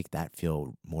 How do you make that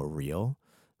feel more real,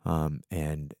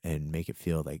 and make it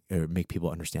feel like, or make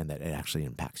people understand that it actually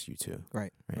impacts you too?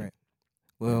 Right.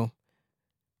 Well,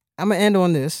 I'm gonna end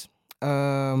on this.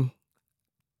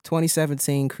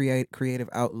 2017 creative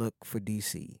outlook for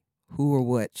DC. Who or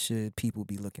what should people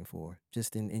be looking for?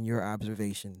 Just in your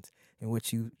observations and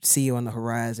what you see on the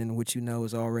horizon, what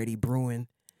is already brewing.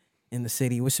 in the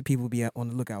city? What should people be on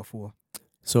the lookout for?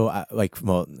 So,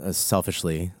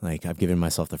 selfishly, like I've given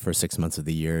myself the first 6 months of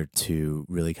the year to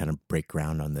really kind of break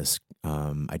ground on this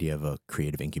idea of a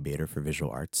creative incubator for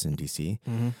visual arts in DC.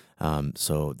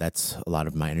 So that's a lot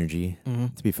of my energy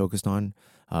to be focused on.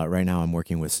 Right now, I'm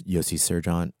working with Yossi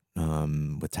Sergent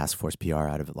with Task Force PR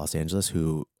out of Los Angeles,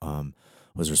 who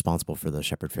was responsible for the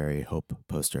Shepherd Ferry Hope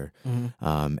poster,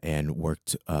 and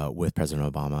worked with President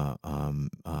Obama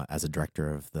as a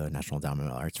director of the National Endowment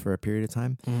of the Arts for a period of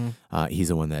time. He's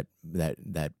the one that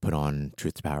put on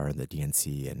Truth to Power and the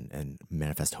DNC and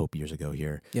Manifest Hope years ago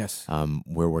here. Yes.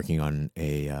 We're working on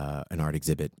an art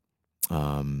exhibit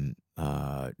during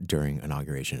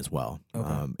inauguration as well.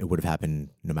 Okay. It would have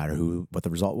happened no matter what the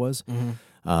result was,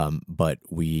 but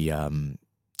we plan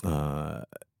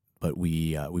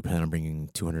on bringing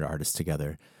 200 artists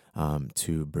together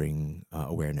to bring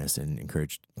awareness and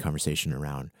encourage conversation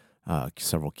around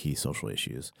several key social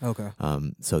issues. Okay.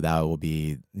 So that will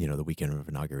be the weekend of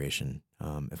inauguration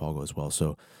if all goes well.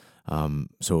 So I'm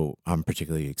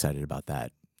particularly excited about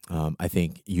that. I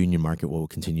think Union Market will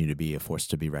continue to be a force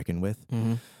to be reckoned with.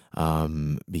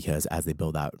 Because as they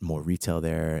build out more retail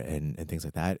there and things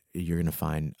like that, you're going to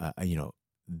find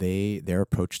their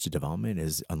approach to development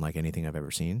is unlike anything I've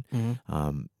ever seen.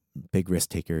 Big risk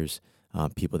takers,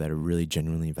 people that are really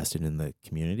genuinely invested in the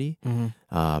community,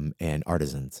 and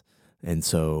artisans. And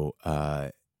so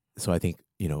I think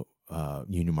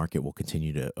Union Market will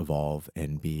continue to evolve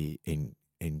and be and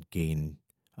gain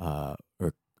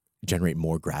or generate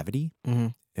more gravity.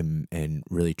 And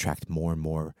really attract more and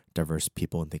more diverse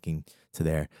people and thinking to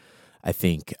there. I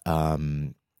think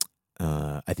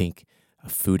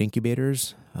food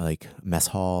incubators like Mess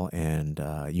Hall and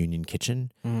Union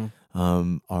Kitchen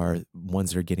are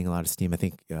ones that are getting a lot of steam. I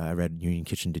think I read Union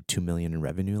Kitchen did $2 million in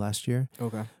revenue last year.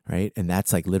 Okay. Right, and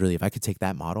that's like literally if I could take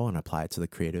that model and apply it to the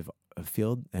creative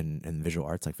field and visual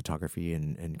arts like photography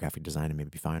and graphic design and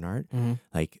maybe fine art,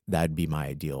 like that'd be my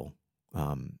ideal.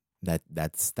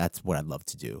 That's what I'd love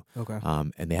to do. Okay.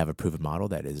 And they have a proven model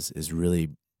that is really,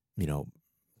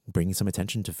 bringing some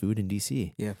attention to food in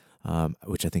DC. Yeah.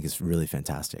 Which I think is really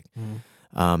fantastic.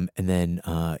 And then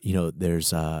there's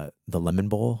the Lemon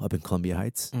Bowl up in Columbia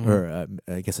Heights, or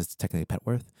I guess it's technically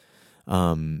Petworth.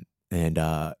 And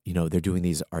they're doing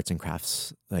these arts and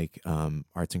crafts and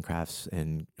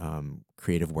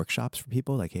creative workshops for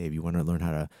people. Like, hey, if you want to learn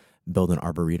how to build an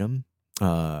arboretum,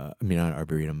 not an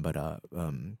arboretum, but not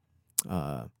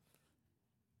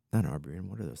an arboretum.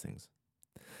 What are those things?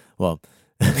 Well,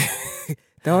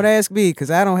 don't ask me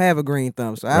because I don't have a green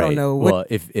thumb, so I don't know what. Well,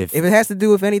 if it has to do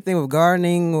with anything with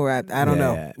gardening or I don't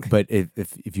know. Yeah. But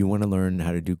if you want to learn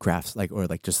how to do crafts like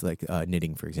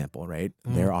knitting, for example, right?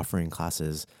 They're offering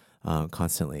classes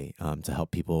constantly to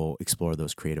help people explore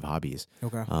those creative hobbies.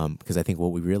 Okay. Because I think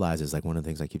what we realize is like one of the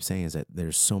things I keep saying is that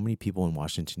there's so many people in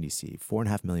Washington D.C.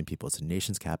 4.5 million people. It's the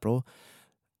nation's capital.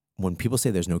 When people say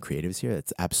there's no creatives here,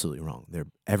 that's absolutely wrong.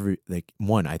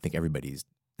 I think everybody's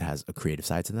has a creative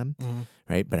side to them,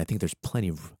 right? But I think there's plenty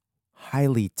of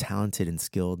highly talented and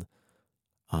skilled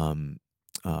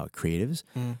creatives.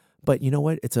 But you know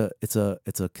what? It's a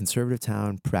conservative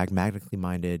town, pragmatically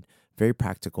minded, very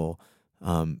practical,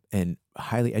 and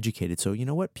highly educated. So you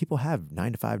know what? People have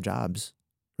 9-to-5 jobs,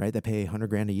 right? That pay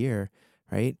 $100,000 a year,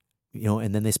 right?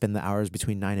 And then they spend the hours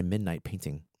between 9 and midnight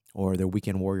painting, or they're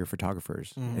weekend warrior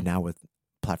photographers. And now with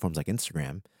platforms like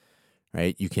Instagram,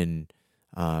 right? You can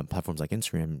platforms like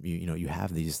Instagram, you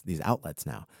have these outlets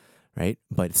now, right?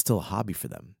 But it's still a hobby for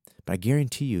them. But I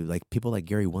guarantee you, like people like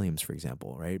Gary Williams, for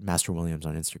example, right? Master Williams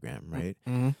on Instagram, right?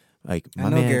 Like I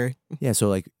know Gary. Yeah, so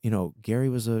like Gary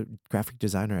was a graphic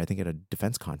designer, I think at a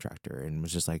defense contractor, and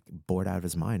was just like bored out of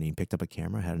his mind. And he picked up a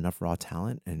camera, had enough raw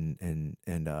talent and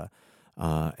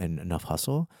enough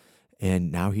hustle,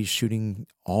 and now he's shooting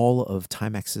all of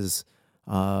Timex's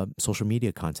social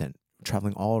media content,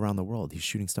 traveling all around the world. He's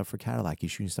shooting stuff for Cadillac.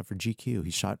 He's shooting stuff for GQ.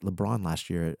 He shot LeBron last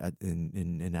year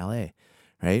in LA,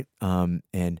 right?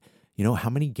 And how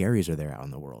many Garys are there out in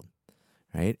the world,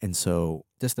 right? And so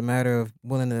just a matter of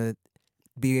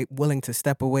be willing to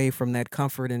step away from that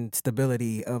comfort and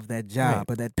stability of that job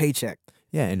or that paycheck.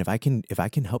 Yeah, and if I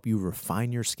can help you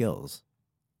refine your skills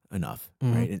enough,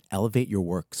 right, and elevate your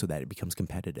work so that it becomes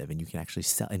competitive and you can actually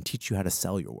sell and teach you how to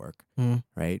sell your work,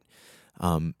 right?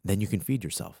 Then you can feed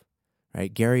yourself.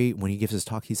 Right, Gary, when he gives his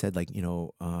talk, he said, like,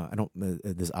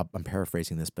 I'm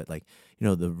paraphrasing this, but like,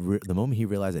 the moment he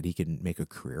realized that he could make a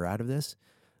career out of this,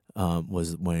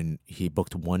 was when he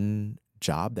booked one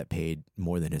job that paid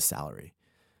more than his salary,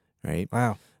 right?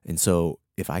 Wow. And so,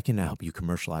 if I can help you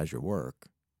commercialize your work,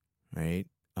 right,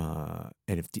 and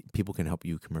if people can help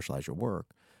you commercialize your work,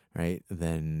 right,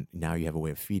 then now you have a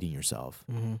way of feeding yourself,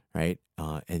 Mm-hmm. right?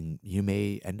 And you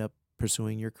may end up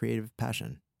pursuing your creative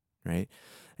passion, right?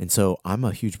 And so I'm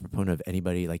a huge proponent of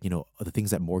anybody, like, the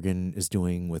things that Morgan is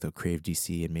doing with a Creative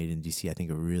DC and Made in DC, I think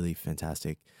are really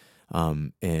fantastic.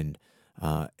 And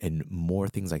more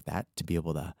things like that to be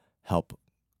able to help.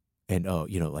 And,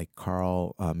 like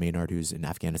Carl Maynard, who's in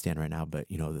Afghanistan right now, but,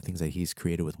 the things that he's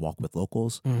created with Walk with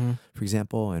Locals, Mm-hmm. for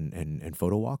example, and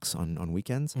photo walks on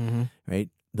weekends, Mm-hmm. right?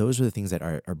 Those are the things that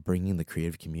are bringing the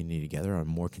creative community together on a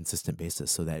more consistent basis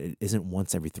so that it isn't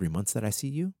once every 3 months that I see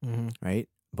you, Mm-hmm. right?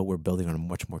 But we're building on a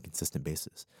much more consistent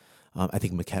basis. I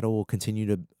think Makeda will continue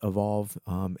to evolve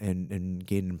and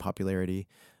gain in popularity.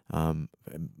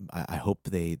 I hope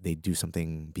they do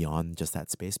something beyond just that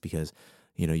space because,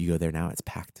 you go there now, it's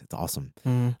packed. It's awesome.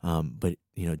 Mm-hmm. But,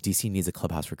 DC needs a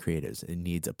clubhouse for creatives. It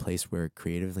needs a place where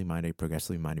creatively minded,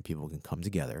 progressively minded people can come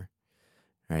together,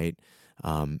 right?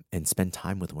 And spend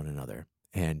time with one another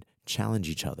and challenge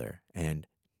each other and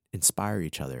inspire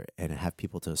each other and have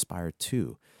people to aspire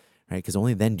to, right? Because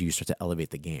only then do you start to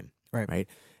elevate the game, Right. right?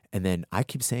 And then I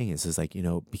keep saying this is like,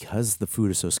 because the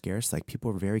food is so scarce, like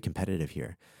people are very competitive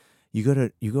here. You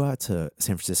go out to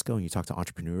San Francisco and you talk to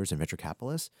entrepreneurs and venture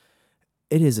capitalists.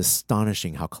 It is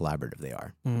astonishing how collaborative they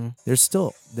are. Mm-hmm.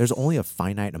 There's only a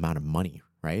finite amount of money,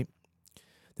 right?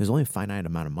 There's only a finite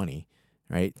amount of money,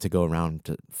 right, to go around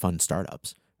to fund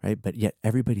startups, right? But yet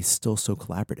everybody's still so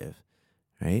collaborative,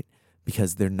 right?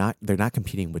 Because they're not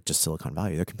competing with just Silicon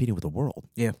Valley. They're competing with the world.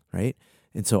 Yeah. Right.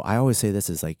 And so I always say this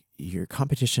is like your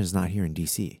competition is not here in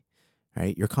DC,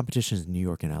 right? Your competition is in New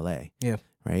York and LA. Yeah.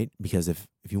 Right. Because if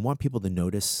you want people to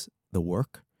notice the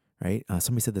work, right?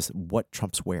 Somebody said this, what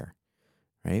trumps where,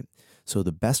 right? So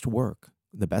the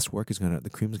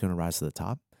cream is gonna rise to the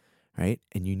top, right?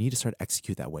 And you need to start to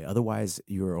execute that way. Otherwise,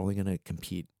 you're only gonna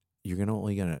compete. You're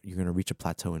gonna reach a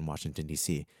plateau in Washington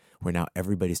D.C. where now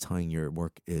everybody's telling your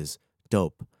work is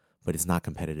dope, but it's not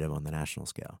competitive on the national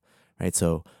scale, right?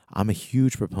 So I'm a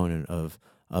huge proponent of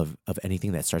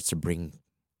anything that starts to bring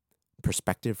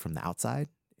perspective from the outside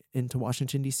into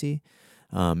Washington D.C.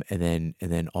 And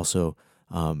then also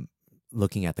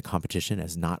looking at the competition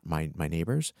as not my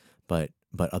neighbors, but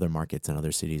other markets and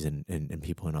other cities and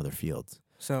people in other fields.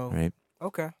 So, right?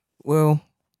 Okay. Well,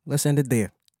 let's end it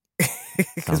there.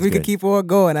 Because Sounds we could good. keep on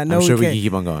going. I know I'm sure we we can. can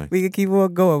keep on going. We could keep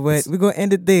on going, but we're going to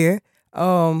end it there.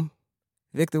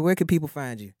 Victor, where can people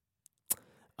find you?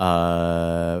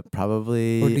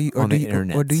 Probably on the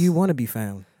internet. Or do you want to be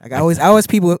found? Like I always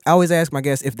ask my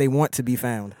guests if they want to be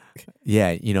found.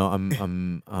 Yeah,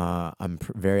 I'm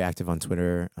very active on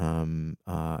Twitter and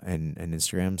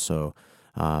Instagram, so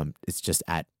it's just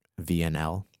at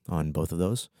VNL on both of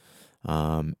those.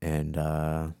 That's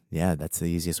the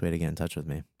easiest way to get in touch with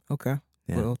me. Okay.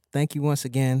 Yeah. Well, thank you once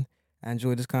again. I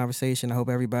enjoyed this conversation. I hope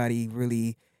everybody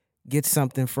really gets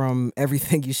something from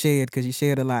everything you shared because you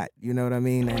shared a lot. You know what I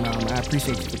mean? And I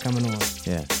appreciate you for coming on.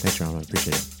 Yeah, thanks, Ron. I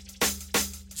appreciate it.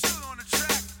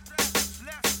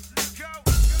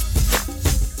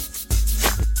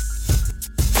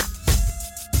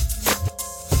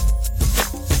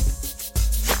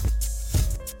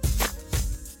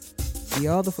 The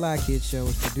All the Fly Kids Show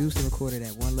is produced and recorded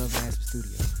at One Love Massive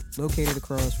Studio, located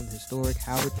across from the historic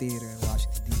Howard Theater in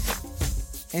Washington,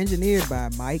 D.C. Engineered by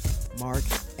Mike, Mark,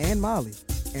 and Molly,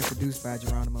 and produced by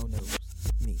Geronimo Knows,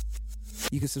 me.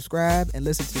 You can subscribe and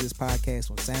listen to this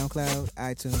podcast on SoundCloud,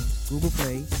 iTunes, Google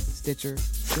Play, Stitcher,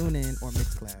 TuneIn, or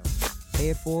Mixcloud. Pay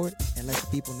it forward and let the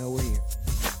people know we're here.